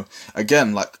 But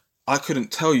again, like, I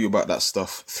couldn't tell you about that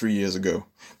stuff 3 years ago,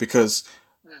 because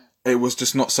it was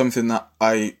just not something that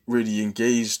I really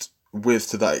engaged with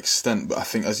to that extent. But I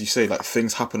think, as you say, like,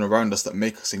 things happen around us that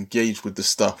make us engage with the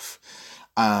stuff,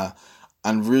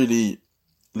 and really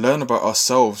learn about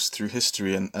ourselves through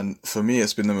history, and for me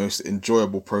it's been the most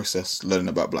enjoyable process learning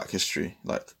about Black history.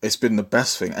 Like, it's been the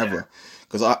best thing ever,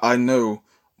 because I know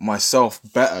myself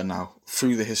better now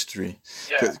through the history,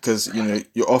 because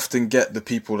you often get the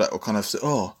people that will kind of say,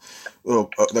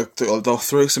 they'll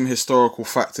throw some historical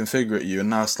fact and figure at you, and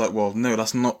now it's like, well, no,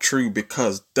 that's not true,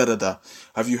 because da da da.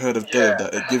 Have you heard of da da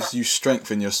da? It gives you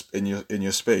strength in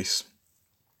your space.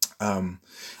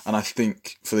 And I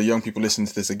think for the young people listening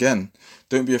to this, again,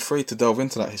 don't be afraid to delve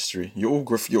into that history. You're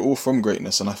all from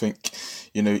greatness, and I think,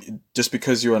 just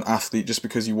because you're an athlete, just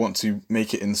because you want to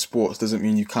make it in sports, doesn't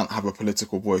mean you can't have a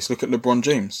political voice. Look at LeBron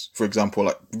James, for example.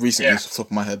 Like, recently, off the top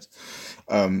of my head,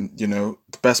 the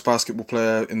best basketball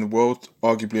player in the world,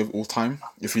 arguably of all time.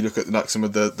 If you look at like some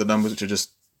of the numbers, which are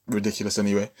just ridiculous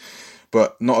anyway,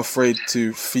 but not afraid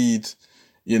to feed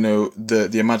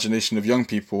the imagination of young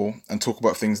people and talk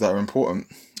about things that are important.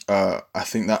 I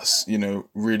think that's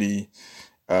really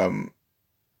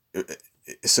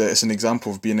it's an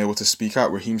example of being able to speak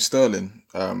out. Raheem Sterling,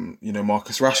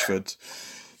 Marcus Rashford.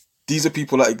 These are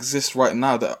people that exist right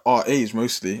now that are our age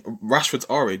mostly. Rashford's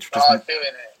our age, which is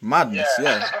madness.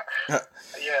 Yeah.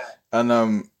 And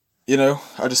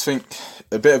I just think,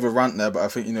 a bit of a rant there, but I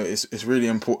think it's really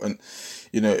important.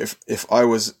 If I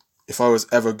was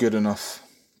ever good enough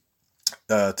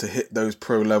to hit those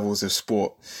pro levels of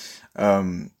sport,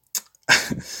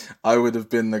 I would have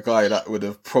been the guy that would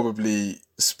have probably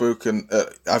spoken.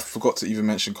 I forgot to even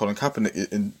mention Colin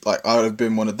Kaepernick. I would have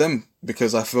been one of them,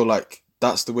 because I feel like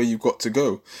that's the way you've got to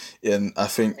go. And I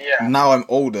think now I'm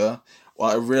older,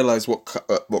 I realize what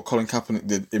Colin Kaepernick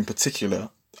did in particular.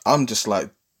 I'm just like,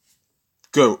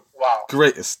 go,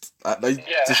 greatest.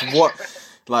 Just what.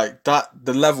 Like that,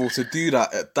 the level to do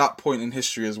that at that point in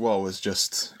history as well was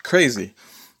just crazy.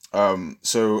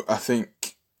 So I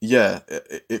think,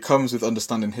 it comes with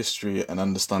understanding history and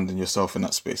understanding yourself in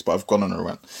that space. But I've gone on a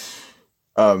rant.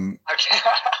 Okay.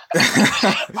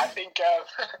 I think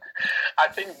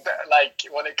that, like,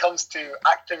 when it comes to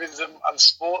activism and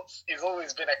sports, it's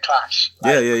always been a clash.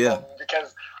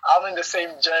 Because I'm in the same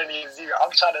journey as you.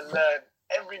 I'm trying to learn.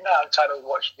 Every night I'm trying to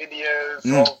watch videos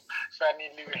of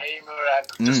Fannie Lou Hamer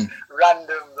and just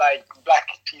random, like, Black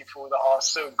people that are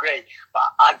so great. But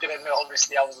I didn't know,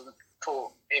 obviously, I wasn't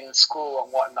taught in school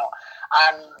and whatnot.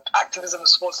 And activism and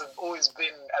sports have always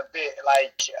been a bit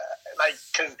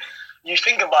because you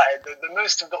think about it, the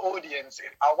most of the audience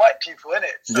are white people, in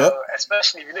it. So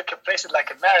especially if you look at places like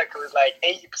America, it's like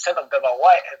 80% of them are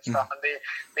white and stuff, and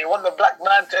they want the Black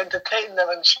man to entertain them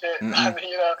and shit.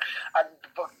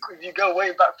 But if you go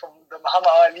way back from the Muhammad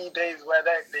Ali days, where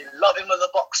they love him as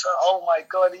a boxer, oh my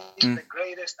God, he's the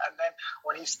greatest. And then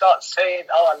when he starts saying,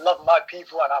 oh, I love my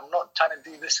people and I'm not trying to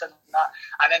do this and that,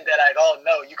 and then they're like, oh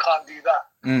no, you can't do that.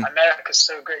 America's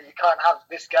so great, you can't have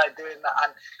this guy doing that.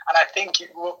 And I think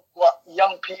what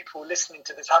young people listening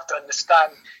to this have to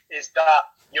understand is that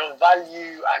your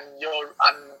value and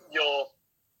your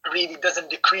really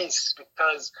doesn't decrease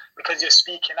because you're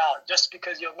speaking out. Just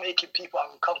because you're making people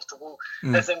uncomfortable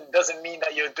doesn't mean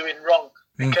that you're doing wrong.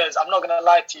 Because I'm not gonna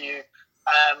lie to you,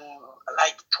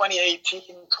 like 2018,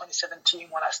 2017,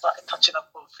 when I started touching up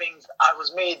on things, I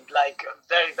was made like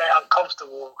very, very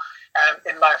uncomfortable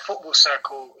in my football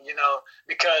circle,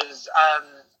 because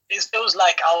it was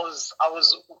like I was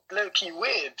low-key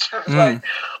weird. Like,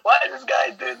 why is this guy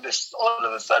doing this all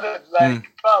of a sudden? Like,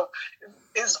 bro,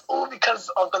 it's all because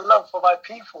of the love for my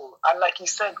people. And like you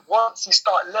said, once you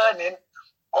start learning,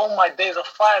 oh my, there's a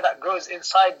fire that grows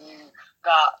inside you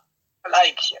that,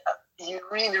 like, you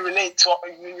really relate to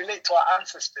our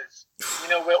ancestors.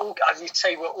 We're all, as you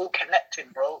say, we're all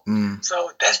connected, bro.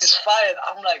 So there's this fire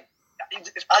that I'm like,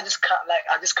 I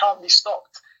just can't be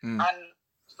stopped. And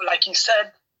like you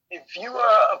said, if you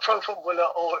are a pro footballer,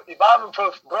 or if I'm a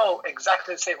pro, bro,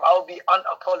 exactly the same. I'll be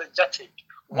unapologetic.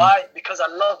 Why? Because I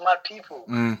love my people.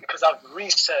 Because I've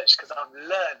researched, because I've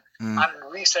learned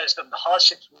and researched of the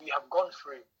hardships we have gone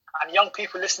through. And young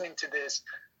people listening to this,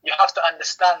 you have to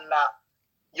understand that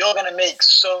you're going to make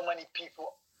so many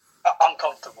people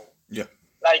uncomfortable. Yeah.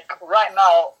 Like right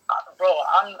now, bro,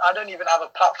 I don't even have a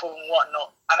platform and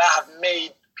whatnot, and I have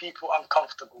made people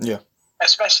uncomfortable. Yeah.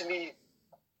 Especially,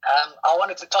 I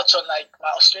wanted to touch on like my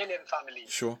Australian family.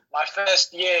 Sure. My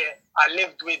first year, I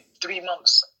lived with 3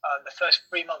 months. The first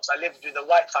 3 months, I lived with a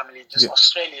white family, just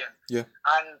Australian. Yeah.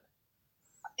 And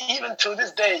even to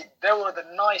this day, they were the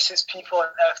nicest people on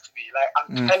earth to me. Like,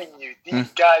 I'm telling you,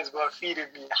 these guys were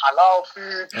feeding me halal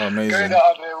food, going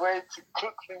out of their way to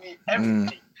cook for me,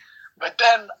 everything. But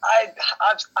then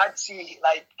I'd see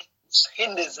like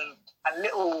hinders and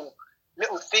little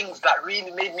things that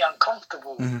really made me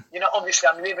uncomfortable. Obviously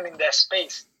I'm living in their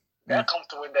space. They're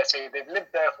comfortable in their city. They've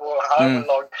lived there for however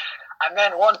long. And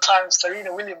then one time,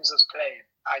 Serena Williams was playing.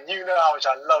 And you know how much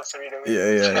I love Serena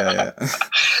Williams. Yeah.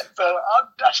 So I'm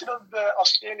dashing on the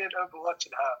Australian Open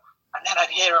watching her. And then I'd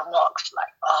hear remarks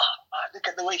like, oh, man, look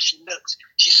at the way she looks.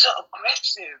 She's so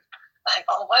aggressive. Like,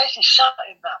 oh, why is she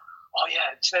shouting that? Oh,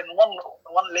 yeah. Then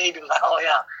one lady was like, oh,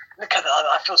 yeah, look at that.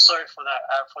 I feel sorry for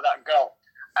that girl.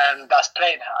 And that's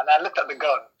playing her. And I looked at the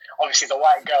girl. Obviously, the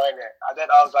white girl in it. And then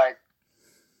I was like,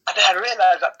 and then I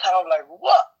realized at the time, I'm like,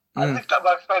 what? I looked at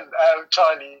my friend,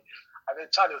 Charlie. And then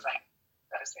Charlie was like,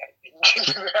 that's it.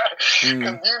 Because, you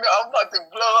know, I'm about to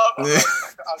blow up. I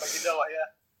was like, you know what, yeah.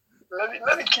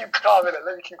 Let me keep calm in it.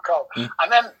 Let me keep calm.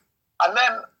 And then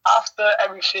after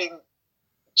everything,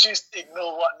 just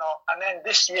ignore whatnot. And then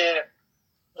this year,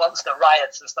 once the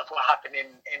riots and stuff were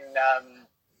happening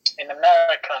in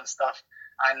America and stuff,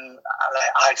 and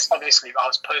I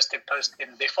was posting.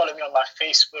 They follow me on my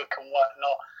Facebook and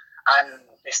whatnot, and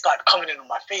they started commenting on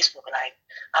my Facebook like,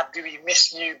 "Abdi, we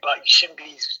miss you, but you shouldn't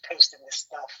be posting this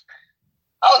stuff."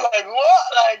 I was like, "What?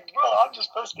 Like, bro, I'm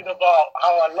just posting about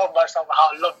how I love myself,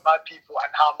 how I love my people,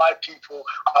 and how my people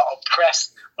are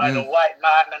oppressed by the white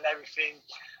man and everything."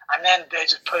 And then they're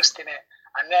just posting it,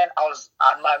 and then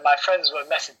my friends were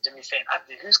messaging me saying,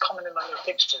 "Abdi, who's commenting on your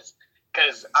pictures?"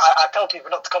 Because I tell people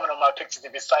not to comment on my pictures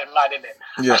if it's something mad in it.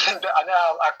 Yeah. And then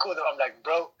I called them. I'm like,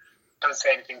 bro, don't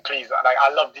say anything, please. Like, I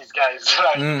love these guys.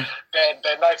 Like,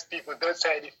 they're nice people. Don't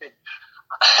say anything.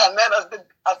 And then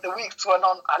as the weeks went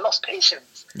on, I lost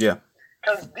patience. Yeah.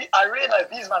 Because I realized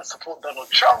these men support Donald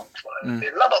Trump.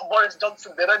 They love Boris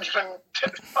Johnson. They don't even...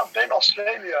 They're in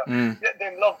Australia. Yet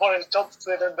they love Boris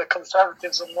Johnson and the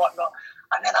Conservatives and whatnot.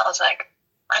 And then I was like,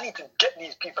 I need to get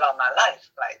these people out of my life.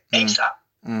 Like, ASAP.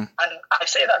 And I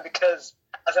say that because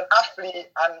as an athlete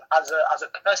and as a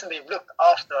person they've looked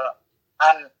after,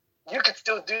 and you could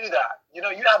still do that. You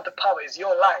know, you have the power. It's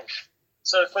your life.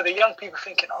 So for the young people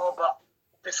thinking, oh, but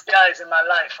this guy's in my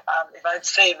life. If I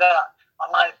say that,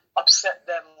 I might upset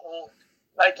them. Or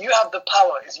like, you have the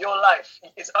power. It's your life.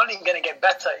 It's only going to get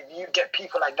better if you get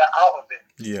people like that out of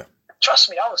it. Yeah. Trust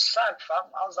me, I was sad,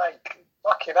 fam. I was like,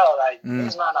 fucking hell, like,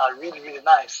 these men are really, really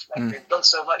nice. Like, they've done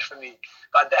so much for me.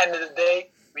 But at the end of the day,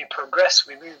 we progress,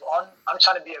 we move on. I'm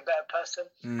trying to be a better person.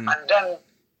 And then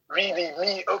really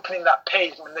me opening that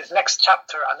page in this next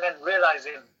chapter and then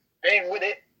realizing, being with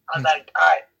it, I was like, all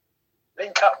right,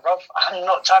 link up, bruv. I'm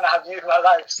not trying to have you in my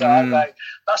life. So I was like,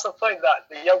 that's the point that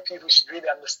the young people should really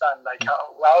understand. Like,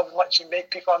 however much you make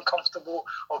people uncomfortable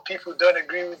or people don't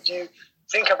agree with you,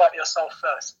 think about yourself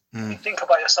first. If you think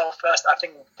about yourself first, I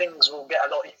think things will get a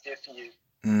lot easier for you.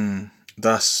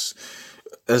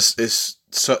 It's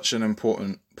such an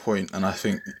important point, and I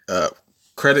think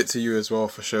credit to you as well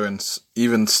for showing,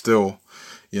 even still,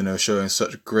 you know, showing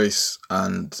such grace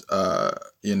and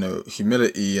you know,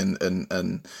 humility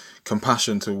and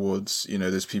compassion towards, you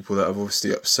know, those people that have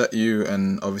obviously upset you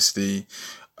and obviously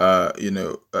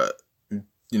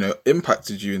you know,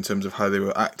 impacted you in terms of how they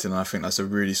were acting. And I think that's a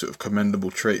really sort of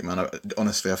commendable trait, man.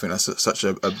 Honestly, I think that's such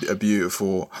a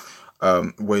beautiful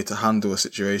way to handle a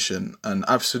situation. And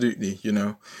absolutely, you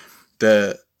know,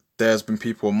 there's been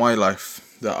people in my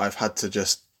life that I've had to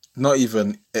just not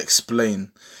even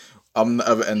explain. I'm the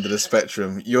other end of the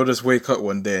spectrum. You'll just wake up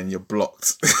one day and you're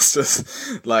blocked. It's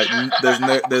just like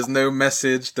there's no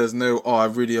message. There's no I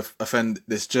really offended.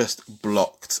 It's just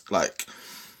blocked. Like,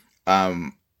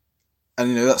 and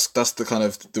you know that's the kind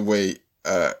of the way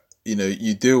you know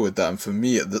you deal with that. And for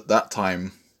me at that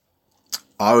time,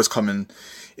 I was coming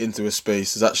into a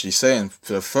space is actually saying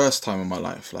for the first time in my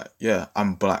life, like, yeah,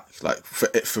 I'm black. Like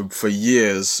for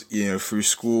years, you know, through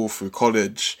school, through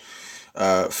college,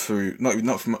 through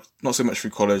not so much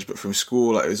through college, but from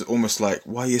school, like it was almost like,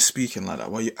 why are you speaking like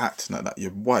that? Why are you acting like that?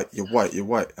 You're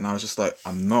white. And I was just like,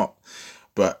 I'm not.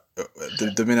 But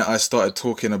the minute I started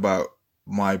talking about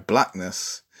my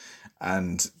blackness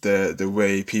and the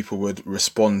way people would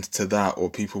respond to that, or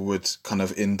people would kind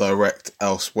of indirect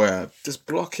elsewhere, just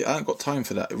block it. I ain't got time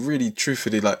for that. Really,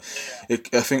 truthfully, like,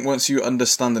 I think once you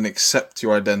understand and accept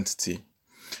your identity,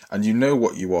 and you know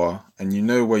what you are, and you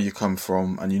know where you come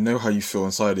from, and you know how you feel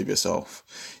inside of yourself,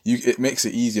 it makes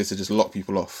it easier to just lock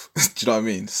people off. Do you know what I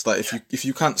mean? It's like if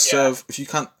you can't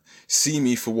see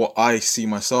me for what I see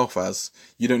myself as,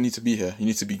 you don't need to be here. You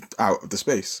need to be out of the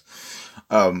space.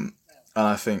 And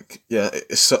I think, yeah,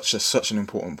 it's such an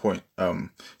important point.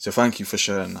 So thank you for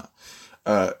sharing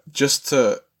that. Just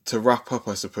to wrap up,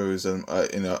 I suppose, and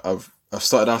you know, I've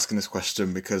started asking this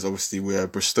question because obviously we're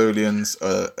Bristolians,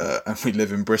 and we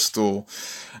live in Bristol,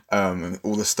 and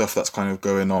all the stuff that's kind of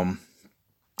going on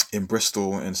in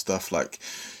Bristol and stuff. Like,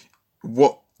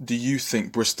 what do you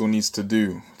think Bristol needs to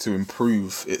do to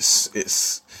improve its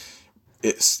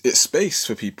space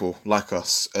for people like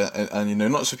us, and you know,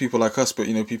 not just for people like us, but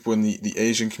you know, people in the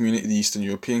Asian community, the Eastern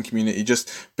European community, just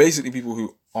basically people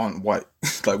who aren't white.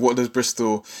 Like, what does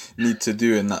Bristol need to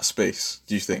do in that space,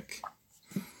 do you think?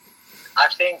 I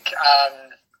think,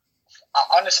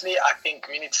 honestly, I think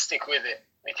we need to stick with it,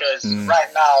 because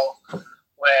right now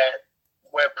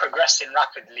we're progressing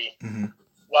rapidly.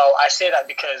 Well, I say that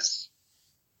because,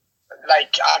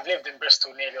 like, I've lived in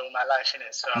Bristol nearly all my life,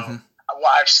 innit? So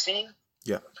what I've seen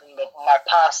from my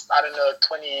past, I don't know,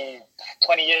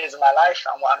 20 years of my life,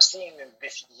 and what I'm seeing in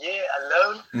this year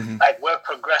alone, like, we're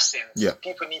progressing. So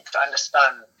people need to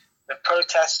understand the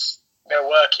protests, they're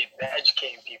working, they're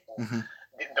educating people.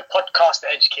 The podcast,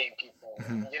 they're educating people.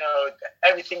 You know,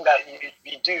 everything that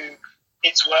we do,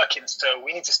 it's working. So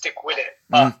we need to stick with it.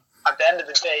 But at the end of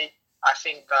the day, I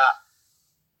think that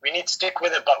we need to stick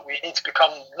with it, but we need to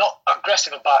become not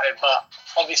aggressive about it, but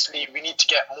obviously we need to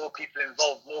get more people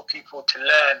involved, more people to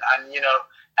learn, and, you know,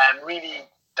 and really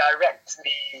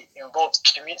directly involve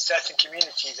certain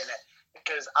communities in it.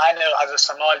 Because I know as a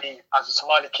Somali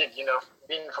kid, you know,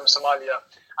 being from Somalia,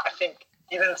 I think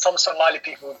even some Somali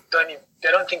people don't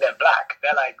think they're black.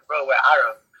 They're like, bro, we're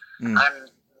Arab. And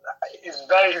it's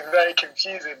very, very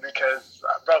confusing because,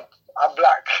 bro, I'm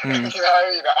black. You know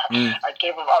what I mean? I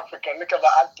came from Africa. Look at my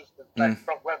ancestors. Like,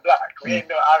 bro, we're black. We ain't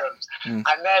no Arabs. And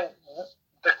then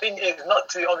the thing is,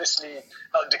 not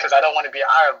because I don't want to be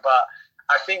Arab, but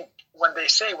I think when they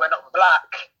say we're not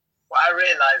black, what I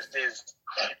realized is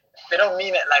they don't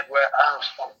mean it like we're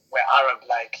Arab,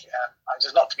 like,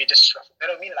 just not to be disrespectful. They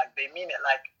don't mean it like, they mean it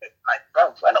like,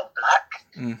 bro, we're not black.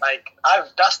 Like,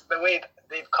 that's the way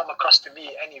they've come across to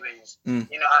me anyways.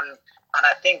 You know, and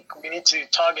I think we need to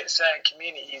target certain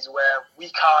communities where we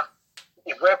can't,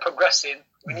 if we're progressing,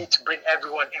 we need to bring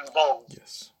everyone involved.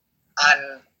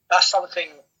 And that's something,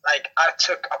 like, I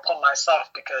took upon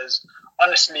myself, because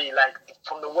honestly, like,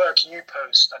 from the work you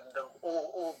post and the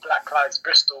all Black Lives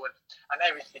Bristol and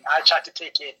everything, I try to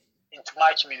take it into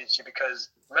my community, because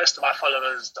most of my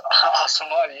followers are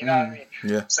Somali, you know what I mean?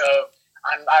 So,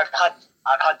 and I've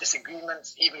had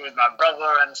disagreements even with my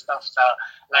brother and stuff, so,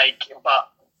 like,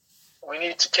 but we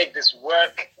need to take this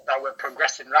work that we're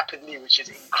progressing rapidly, which is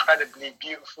incredibly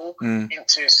beautiful,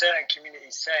 into certain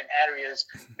communities, certain areas,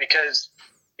 because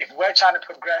if we're trying to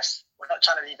progress, we're not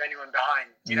trying to leave anyone behind.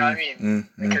 You know what I mean?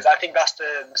 Because I think that's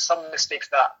some mistakes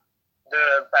that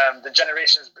the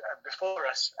generations before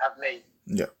us have made.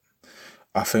 Yeah,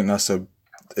 I think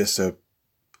it's a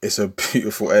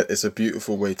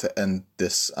beautiful way to end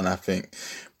this, and I think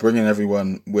bringing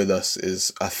everyone with us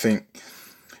is, I think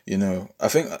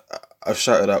I've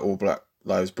shouted out All Black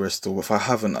Lives Bristol. If I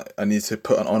haven't, I need to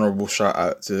put an honourable shout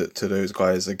out to those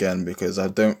guys again, because I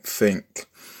don't think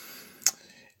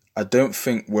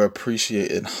we're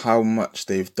appreciating how much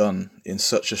they've done in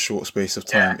such a short space of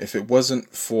time. If it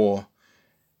wasn't for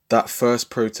that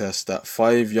first protest that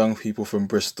 5 young people from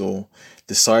Bristol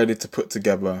decided to put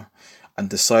together and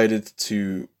decided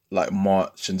to, like,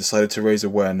 march and decided to raise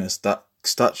awareness, that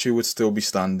statue would still be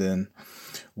standing.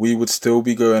 We would still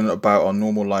be going about our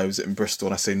normal lives in Bristol,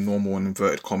 and I say normal in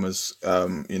inverted commas,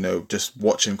 you know, just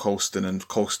watching Colston and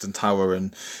Colston Tower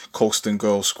and Colston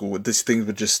Girls' School. These things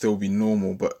would just still be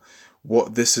normal. But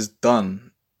what this has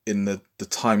done in the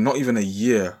time, not even a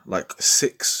year, like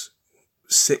 6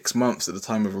 months at the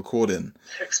time of recording,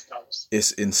 6 months,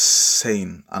 it's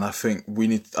insane. And I think we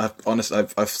need,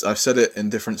 I've said it in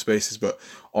different spaces, but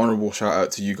honourable shout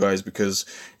out to you guys, because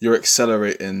you're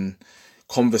accelerating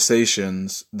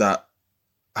conversations that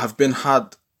have been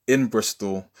had in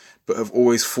Bristol but have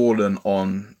always fallen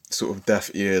on sort of deaf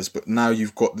ears. But now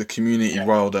you've got the community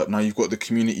riled up. Now you've got the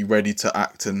community ready to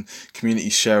act, and community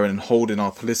sharing and holding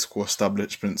our political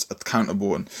establishments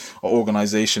accountable, and our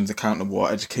organisations accountable,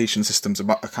 our education systems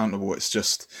accountable. It's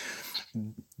just,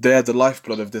 they're the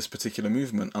lifeblood of this particular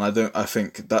movement, and I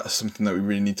think that's something that we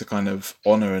really need to kind of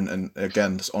honour, and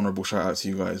again, just honourable shout out to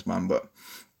you guys, man. But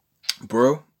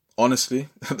bro, honestly,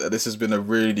 this has been a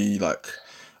really, like,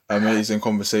 amazing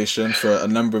conversation for a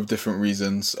number of different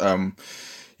reasons.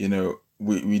 You know,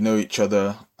 we know each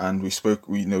other, and we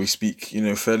speak, you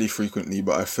know, fairly frequently,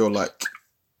 but I feel like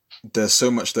there's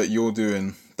so much that you're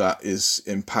doing that is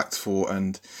impactful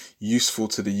and useful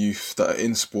to the youth that are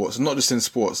in sports. Not just in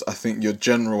sports, I think your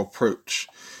general approach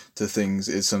to things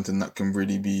is something that can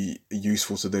really be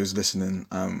useful to those listening.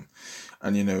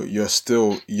 And, you know, you're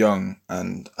still young,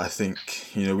 and I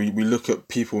think, you know, we look at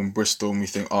people in Bristol and we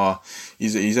think,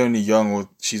 he's only young, or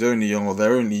she's only young, or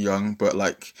they're only young, but,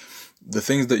 like, the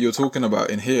things that you're talking about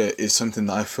in here is something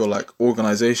that I feel like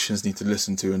organizations need to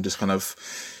listen to and just kind of,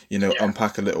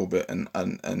 unpack a little bit. And I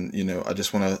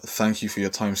just want to thank you for your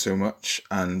time so much.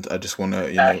 And I just want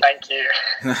to, thank you.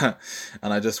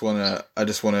 and I just want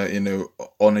to,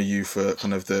 honor you for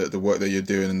kind of the work that you're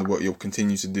doing and the work you'll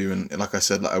continue to do. And like I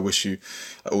said, like, I wish you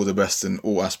all the best in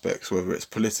all aspects, whether it's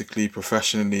politically,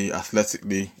 professionally,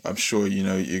 athletically. I'm sure, you're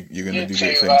going to do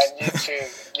great things. Man, you too.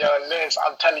 Yo, Liz,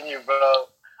 I'm telling you, bro.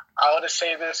 I want to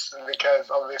say this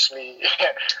because obviously,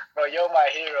 bro, you're my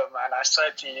hero, man. I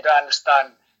swear to you, you don't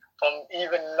understand. From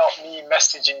even not me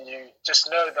messaging you, just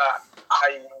know that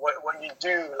what you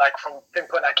do, like from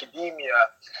Pinpoint Academia,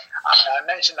 I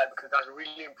mentioned that because that's a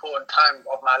really important time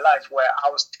of my life where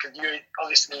because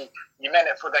you meant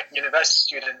it for the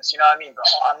university students, you know what I mean? But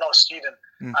I'm not a student.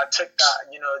 I took that,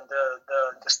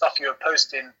 the stuff you were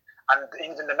posting and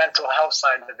even the mental health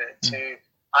side of it to,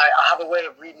 I have a way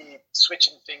of really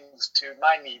switching things to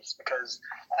my needs because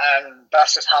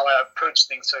that's just how I approach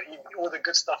things. So all the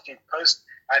good stuff you post,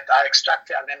 I extract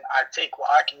it and then I take what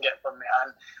I can get from it.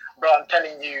 And bro, I'm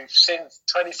telling you, since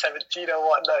 2017 or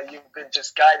whatnot, you've been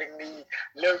just guiding me,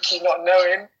 low-key not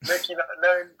knowing,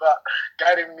 but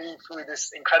guiding me through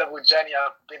this incredible journey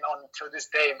I've been on till this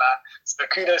day, man. So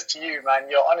kudos to you, man.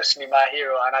 You're honestly my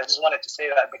hero. And I just wanted to say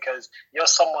that because you're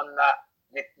someone that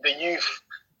the youth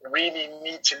really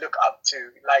need to look up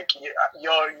to. Like,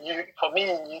 for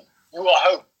me, you are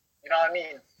hope. You know what I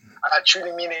mean? And I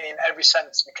truly mean it in every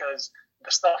sense because the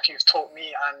stuff you've taught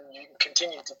me and you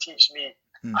continue to teach me,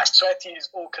 I swear to you, it's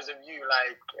all because of you.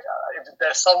 Like, if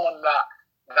there's someone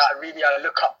that really I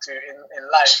look up to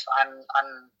in life and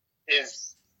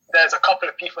there's a couple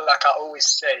of people, like I always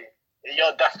say,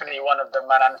 you're definitely one of them,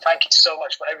 man. And thank you so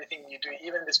much for everything you do.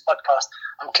 Even this podcast,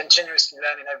 I'm continuously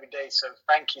learning every day. So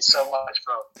thank you so much,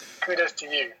 bro. Kudos to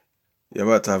you. You're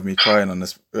about to have me crying on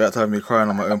this. You're about to have me crying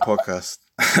on my own podcast.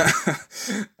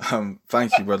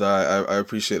 Thank you, brother. I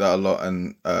appreciate that a lot.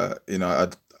 And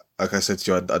like I said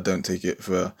to you, I don't take it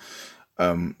for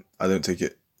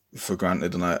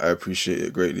granted, and I appreciate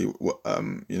it greatly. What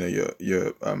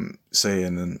you're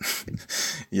saying, and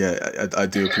yeah, I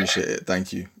do appreciate it.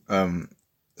 Thank you.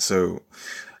 So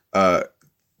I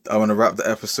want to wrap the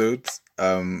episode.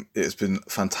 It's been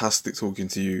fantastic talking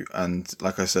to you, and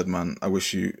like I said, man, I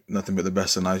wish you nothing but the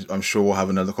best, and I'm sure we'll have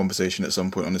another conversation at some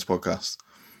point on this podcast.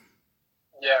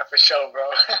 Yeah, for sure, bro.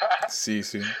 See you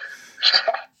soon.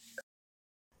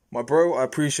 My bro, I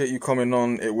appreciate you coming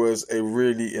on. It was a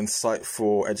really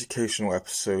insightful, educational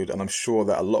episode, and I'm sure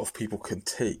that a lot of people can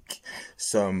take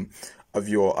some of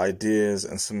your ideas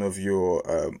and some of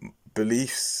your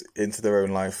beliefs into their own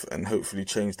life and hopefully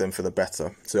change them for the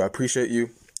better. So I appreciate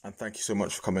you. And thank you so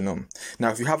much for coming on. Now,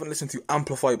 if you haven't listened to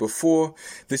Amplify before,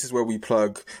 this is where we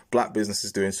plug black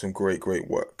businesses doing some great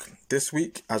work. This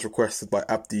week, as requested by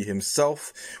Abdi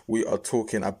himself, we are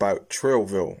talking about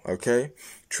Trailville, okay?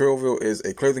 Trailville is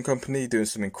a clothing company doing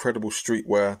some incredible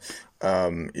streetwear,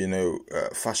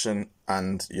 fashion.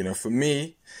 And, for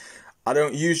me, I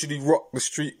don't usually rock the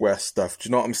streetwear stuff. Do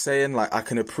you know what I'm saying? Like, I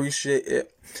can appreciate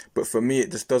it, but for me, it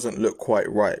just doesn't look quite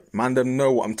right. Man, them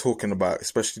know what I'm talking about,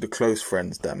 especially the close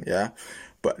friends, them, yeah?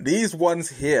 But these ones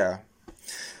here,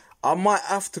 I might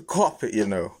have to cop it,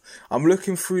 I'm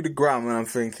looking through the gram and I'm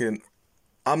thinking,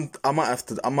 I might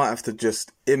have to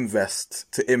just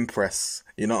invest to impress.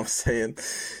 You know what I'm saying?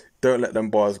 Don't let them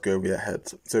bars go over your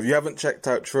head. So if you haven't checked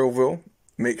out Trailville,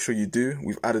 make sure you do.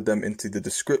 We've added them into the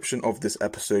description of this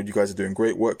episode. You guys are doing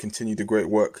great work. Continue the great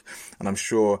work. And I'm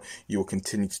sure you will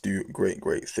continue to do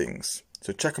great things.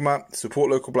 So check them out.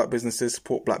 Support local black businesses.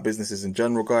 Support black businesses in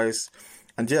general, guys.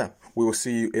 And yeah, we will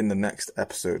see you in the next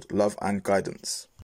episode. Love and guidance.